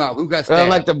we talking about? Who got stabbed?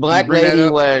 Like the black lady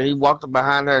where he walked up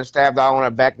behind her and stabbed all on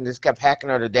her back and just kept hacking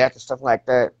her to death and stuff like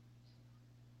that.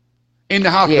 In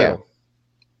the hospital. Yeah.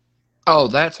 Oh,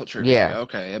 that's what you're. Yeah.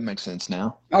 Okay, it makes sense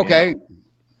now. Okay. Yeah.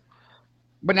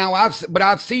 But now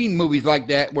I've seen movies like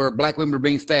that where black women are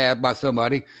being stabbed by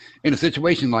somebody in a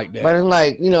situation like that. But it's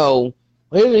like,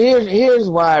 here's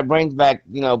why it brings back,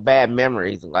 bad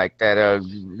memories like that.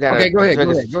 Okay, go ahead.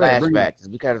 Flashbacks. It's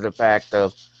because of the fact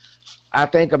of, I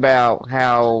think about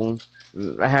how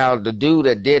the dude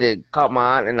that did it caught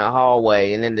my aunt in the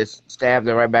hallway and then just stabbed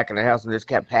her right back in the house and just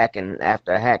kept hacking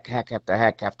after hack after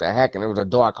hack after hack, and it was a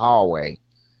dark hallway,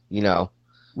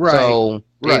 Right. So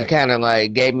it kind of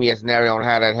like gave me a scenario on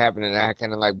how that happened, and I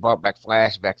kind of like brought back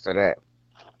flashbacks to that.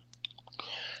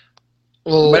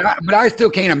 Well, but I still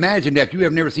can't imagine that you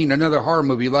have never seen another horror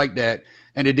movie like that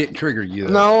and it didn't trigger you.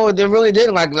 No, it really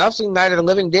didn't. Like, I've seen Night of the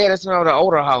Living Dead. That's one of the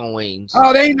older Halloweens.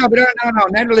 Oh, they ain't no,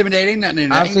 Night of the Living Dead ain't nothing in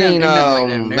there. I've seen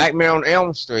Nightmare on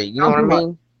Elm Street. You know what I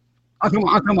mean? I'm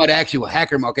talking about the actual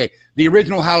hacker. Okay, the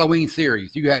original Halloween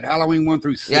series. You had Halloween 1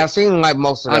 through 6. Yeah, I've seen like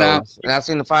most of those. And I've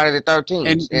seen the Friday the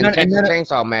 13th and Texas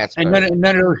Chainsaw Massacre. And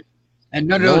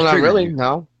none of those. Not really.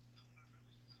 No.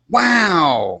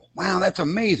 Wow, that's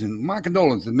amazing. My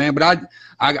condolences, man. But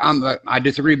I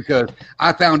disagree because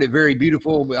I found it very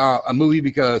beautiful, a movie,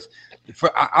 because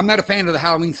I'm not a fan of the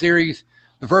Halloween series.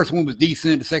 The first one was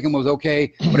decent. The second one was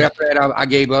okay. But after that, I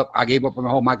gave up. I gave up on the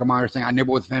whole Michael Myers thing. I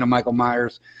never was a fan of Michael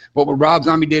Myers. But what Rob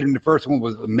Zombie did in the first one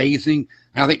was amazing.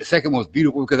 And I think the second one was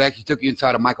beautiful because it actually took you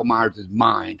inside of Michael Myers'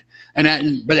 mind.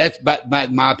 But that's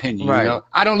my opinion. Right.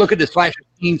 I don't look at the slasher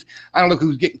scenes. I don't look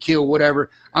who's getting killed,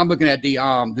 whatever. I'm looking at the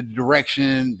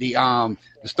direction, the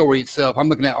story itself. I'm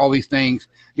looking at all these things.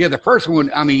 Yeah, the first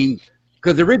one, I mean,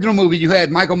 because the original movie, you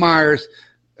had Michael Myers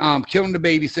killing the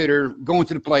babysitter, going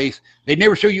to the place. They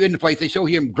never show you in the place. They show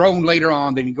him grown later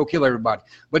on, then he go kill everybody.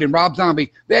 But in Rob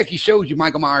Zombie, they actually shows you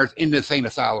Michael Myers in the insane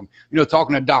asylum,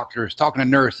 talking to doctors, talking to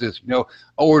nurses,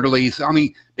 orderlies. I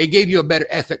mean, they gave you a better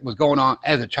aspect of what's going on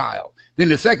as a child. Then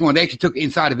the second one, they actually took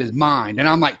inside of his mind. And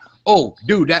I'm like, oh,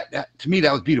 dude, that to me,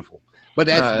 that was beautiful. But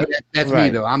that's me,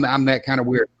 though. I'm that kind of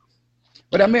weird.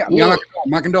 But I mean,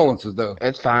 my condolences, though.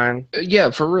 It's fine.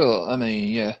 Yeah, for real. I mean,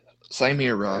 yeah. Same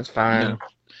here, Rob. It's fine.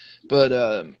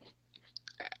 But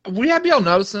we have y'all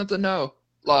notice something? No,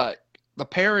 like the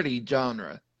parody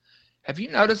genre. Have you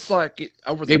noticed like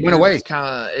over the years, went away?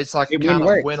 It's like it kind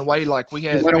of went away. Like we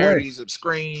had parodies of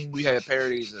Scream, we had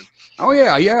parodies of. Oh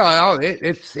yeah.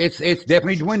 It's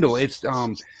definitely dwindled. It's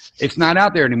not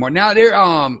out there anymore. Now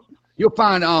you'll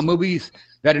find movies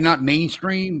that are not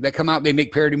mainstream that come out. They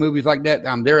make parody movies like that.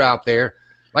 They're out there,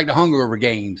 like the Hunger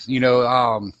Games.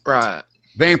 Right.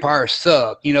 Vampires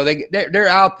suck. They're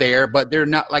out there, but they're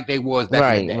not like they was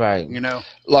back in the day. Right.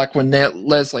 Like when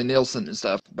Leslie Nielsen and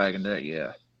stuff back in the day.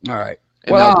 Yeah. All right.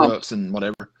 And Mel Brooks and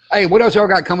whatever. Hey, what else y'all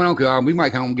got coming on? Cause we might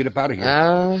come and get up out of here.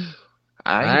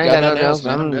 I ain't got nothing else.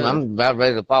 I'm about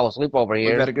ready to fall asleep over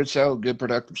here. We've got a good show, good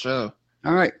productive show.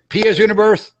 All right. PS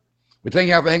Universe, we thank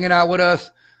y'all for hanging out with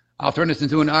us. I'll turn this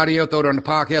into an audio, throw it on the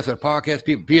podcast. So the podcast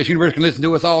people, PS Universe can listen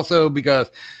to us also,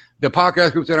 because the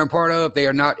podcast groups that I'm part of, they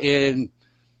are not in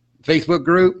Facebook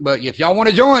group. But if y'all want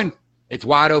to join, it's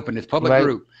wide open. It's public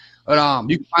group. But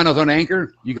you can find us on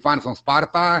Anchor. You can find us on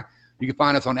Spotify. You can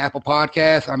find us on Apple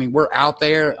Podcasts. I mean, we're out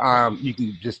there. You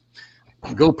can just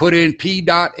go put in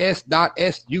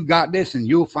P.S.S. You got this, and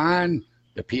you'll find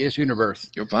the PS Universe.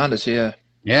 You'll find us, yeah.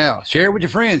 Yeah. Share it with your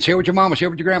friends. Share it with your mama. Share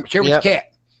it with your grandpa. Share it with your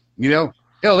cat.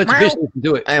 Hell, let your bitch listen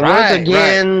to it. And once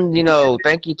again,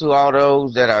 thank you to all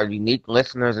those that are unique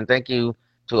listeners, and thank you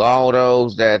to all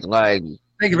those that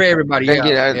Thank you for everybody.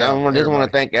 I just want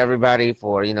to thank everybody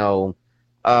for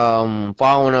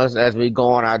following us as we go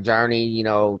on our journey,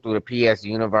 through the PS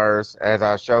Universe, as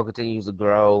our show continues to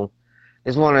grow.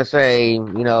 Just want to say,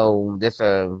 just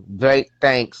a great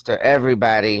thanks to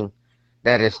everybody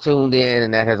that has tuned in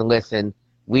and that has listened.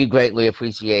 We greatly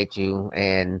appreciate you,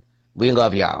 and we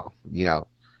love y'all,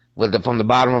 from the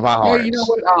bottom of our hearts. Hey, you know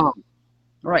what? All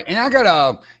right, and I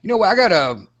got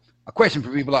a question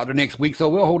for people out there next week, so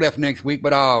we'll hold that for next week.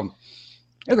 But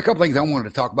there's a couple things I wanted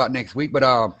to talk about next week, but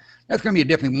that's going to be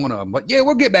definitely one of them. But yeah,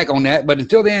 we'll get back on that. But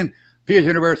until then, PS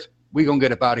Universe, we're going to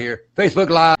get up out of here. Facebook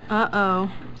Live.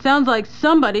 Uh-oh. Sounds like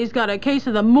somebody's got a case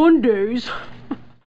of the Mondays.